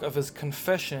the rock of his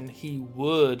confession he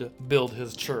would build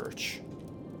his church.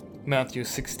 Matthew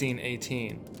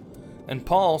 16:18. And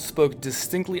Paul spoke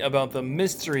distinctly about the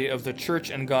mystery of the church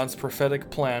and God's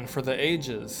prophetic plan for the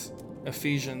ages.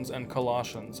 Ephesians and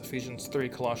Colossians. Ephesians 3,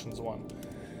 Colossians 1.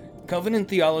 Covenant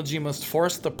theology must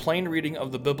force the plain reading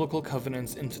of the biblical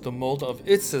covenants into the mold of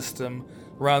its system,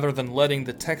 rather than letting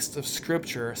the texts of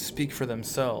Scripture speak for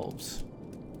themselves.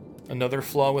 Another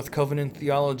flaw with covenant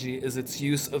theology is its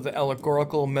use of the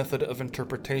allegorical method of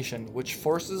interpretation, which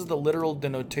forces the literal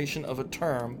denotation of a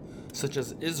term, such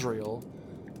as Israel,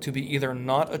 to be either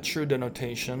not a true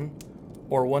denotation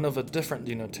or one of a different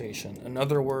denotation. In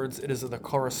other words, it is the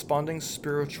corresponding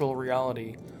spiritual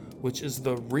reality which is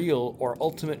the real or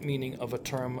ultimate meaning of a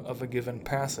term of a given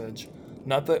passage,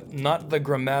 not the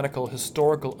grammatical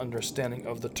historical understanding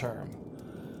of the term.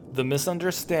 The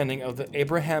misunderstanding of the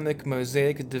Abrahamic,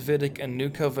 Mosaic, Davidic, and New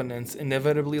Covenants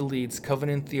inevitably leads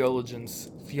covenant theologians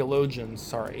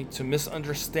to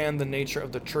misunderstand the nature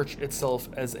of the church itself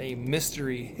as a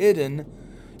mystery hidden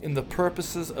in the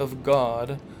purposes of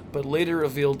God, but later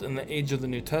revealed in the age of the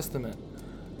New Testament.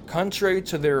 Contrary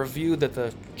to their view that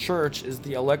the church is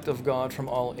the elect of God from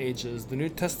all ages, the New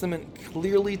Testament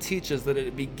clearly teaches that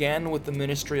it began with the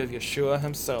ministry of Yeshua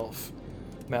himself.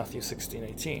 Matthew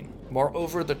 16:18.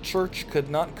 Moreover, the church could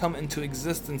not come into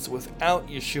existence without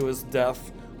Yeshua's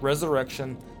death,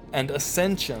 resurrection, and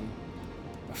ascension.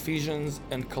 Ephesians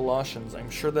and Colossians. I'm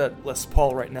sure that Les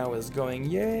Paul right now is going,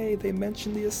 yay, they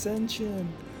mentioned the ascension.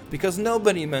 Because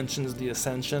nobody mentions the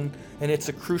ascension, and it's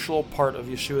a crucial part of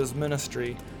Yeshua's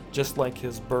ministry, just like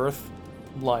his birth,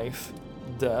 life,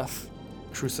 death,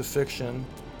 crucifixion,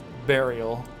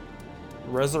 burial,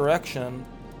 resurrection,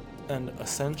 and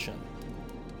ascension.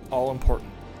 All important.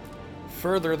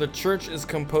 Further, the church is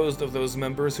composed of those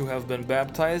members who have been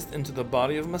baptized into the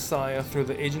body of Messiah through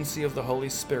the agency of the Holy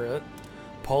Spirit.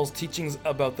 Paul's teachings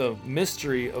about the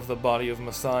mystery of the body of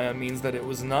Messiah means that it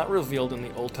was not revealed in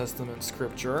the Old Testament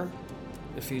scripture,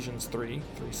 Ephesians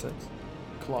 3:6,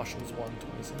 Colossians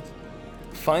 1:26.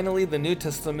 Finally, the New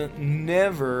Testament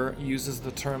never uses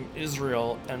the term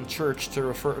Israel and church to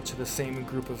refer to the same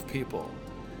group of people.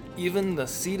 Even the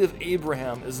seed of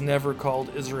Abraham is never called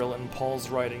Israel in Paul's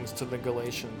writings to the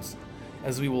Galatians.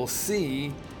 As we will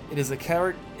see, it is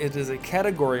a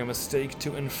category mistake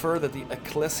to infer that the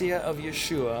ecclesia of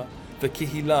Yeshua, the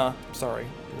Kehillah,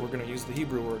 we're going to use the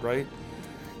Hebrew word, right?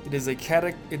 It is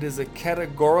a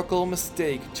categorical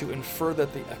mistake to infer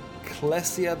that the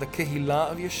ecclesia, the Kehillah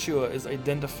of Yeshua, is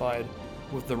identified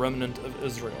with the remnant of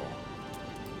Israel.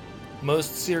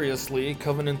 Most seriously,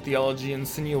 covenant theology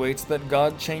insinuates that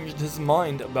God changed his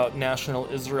mind about national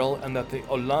Israel and that the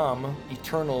olam,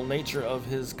 eternal nature of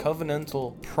his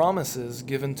covenantal promises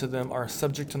given to them are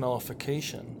subject to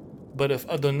nullification. But if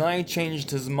Adonai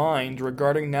changed his mind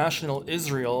regarding national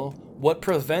Israel, what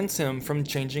prevents him from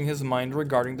changing his mind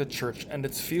regarding the church and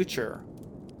its future?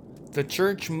 The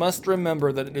church must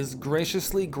remember that it is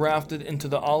graciously grafted into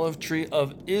the olive tree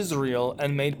of Israel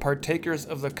and made partakers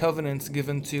of the covenants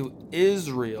given to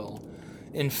Israel.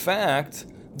 In fact,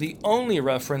 the only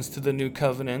reference to the new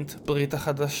covenant, Brit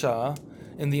HaChadashah,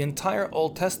 in the entire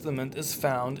Old Testament is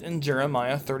found in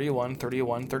Jeremiah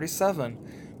 31:37,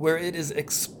 where it is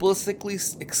explicitly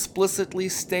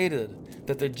stated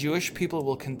that the Jewish people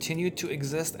will continue to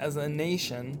exist as a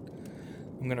nation.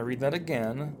 I'm going to read that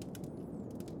again.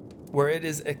 Where it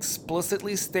is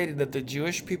explicitly stated that the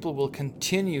Jewish people will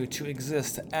continue to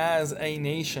exist as a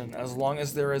nation as long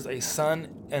as there is a sun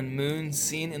and moon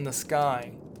seen in the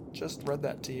sky. Just read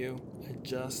that to you.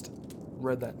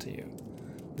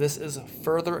 This is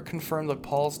further confirmed by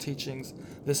Paul's teachings.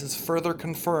 This is further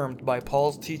confirmed by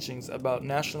Paul's teachings about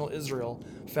national Israel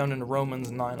found in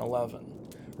Romans 9:11.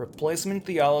 Replacement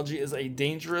theology is a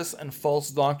dangerous and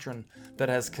false doctrine that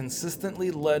has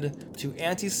consistently led to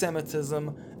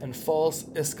anti-Semitism and false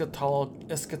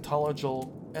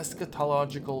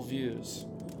eschatological views.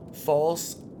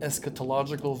 False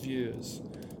eschatological views.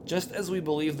 Just as we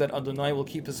believe that Adonai will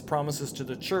keep his promises to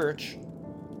the church,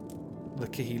 the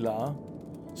Kehillah,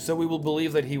 so we will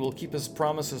believe that he will keep his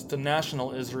promises to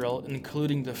national Israel,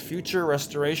 including the future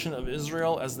restoration of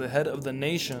Israel as the head of the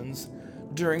nations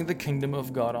during the kingdom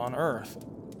of God on earth,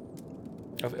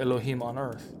 of Elohim on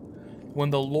earth. When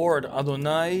the Lord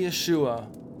Adonai Yeshua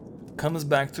comes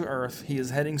back to earth, he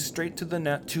is heading straight to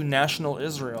national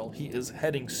Israel. He is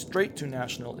heading straight to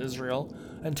national Israel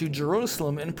and to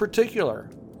Jerusalem in particular.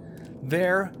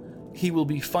 There, he will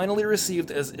be finally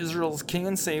received as Israel's king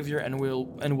and savior and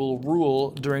will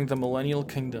rule during the millennial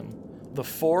kingdom. The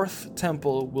fourth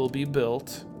temple will be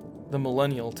built, the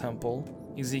millennial temple,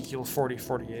 Ezekiel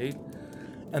 40:48.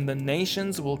 And the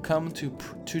nations will come to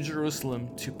Jerusalem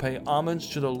to pay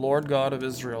homage to the Lord God of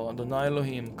Israel, Adonai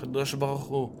Elohim, Kadosh Baruch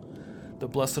Hu, the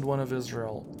Blessed One of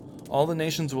Israel. All the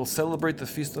nations will celebrate the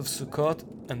Feast of Sukkot,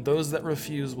 and those that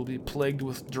refuse will be plagued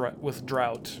with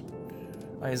drought.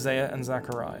 Isaiah and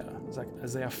Zechariah.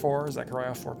 Isaiah 4,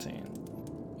 Zechariah 14.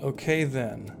 Okay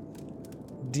then,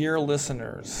 dear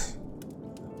listeners,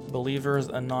 believers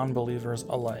and non-believers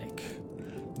alike,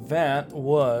 that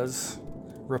was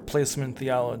replacement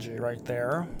theology right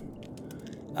there.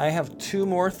 I have 2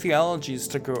 more theologies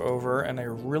to go over, and I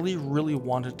really, really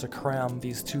wanted to cram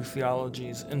these 2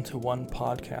 theologies into one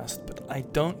podcast, but I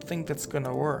don't think that's going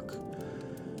to work.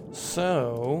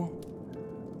 So,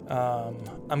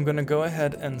 I'm going to go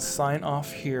ahead and sign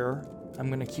off here. I'm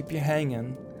going to keep you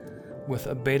hanging with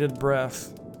a bated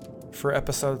breath for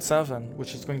episode 7,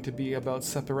 which is going to be about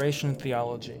separation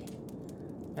theology.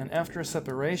 And after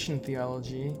separation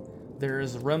theology, there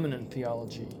is remnant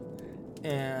theology.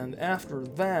 And after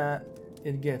that,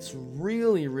 it gets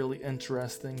really, really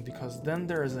interesting, because then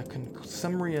there is a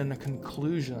summary and a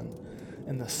conclusion.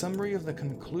 And the summary of the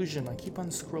conclusion, I keep on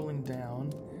scrolling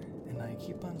down, and I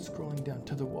keep on scrolling down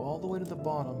all the way to the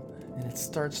bottom, and it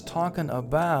starts talking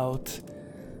about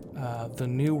the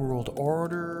New World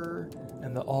Order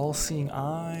and the all-seeing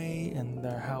eye, and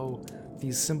how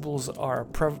these symbols are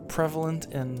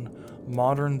prevalent in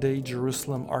modern-day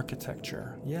Jerusalem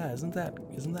architecture. Yeah, isn't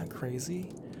that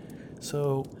crazy?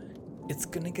 So it's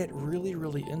gonna get really,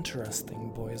 really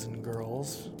interesting, boys and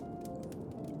girls,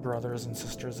 brothers and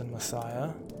sisters in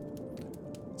Messiah.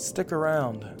 Stick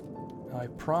around. I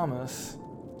promise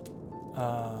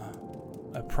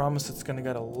it's gonna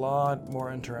get a lot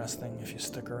more interesting if you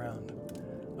stick around.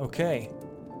 Okay.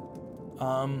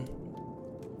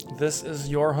 This is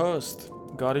your host,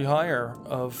 Gadi Higher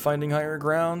of Finding Higher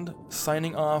Ground,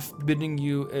 signing off, bidding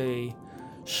you a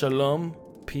shalom,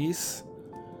 peace,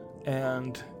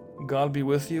 and God be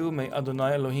with you. May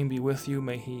Adonai Elohim be with you.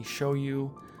 May He show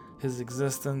you His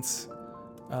existence.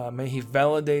 May He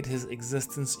validate His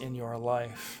existence in your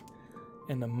life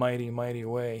in a mighty, mighty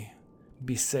way.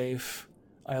 Be safe.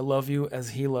 I love you as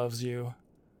He loves you.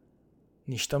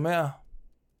 Nishtamea.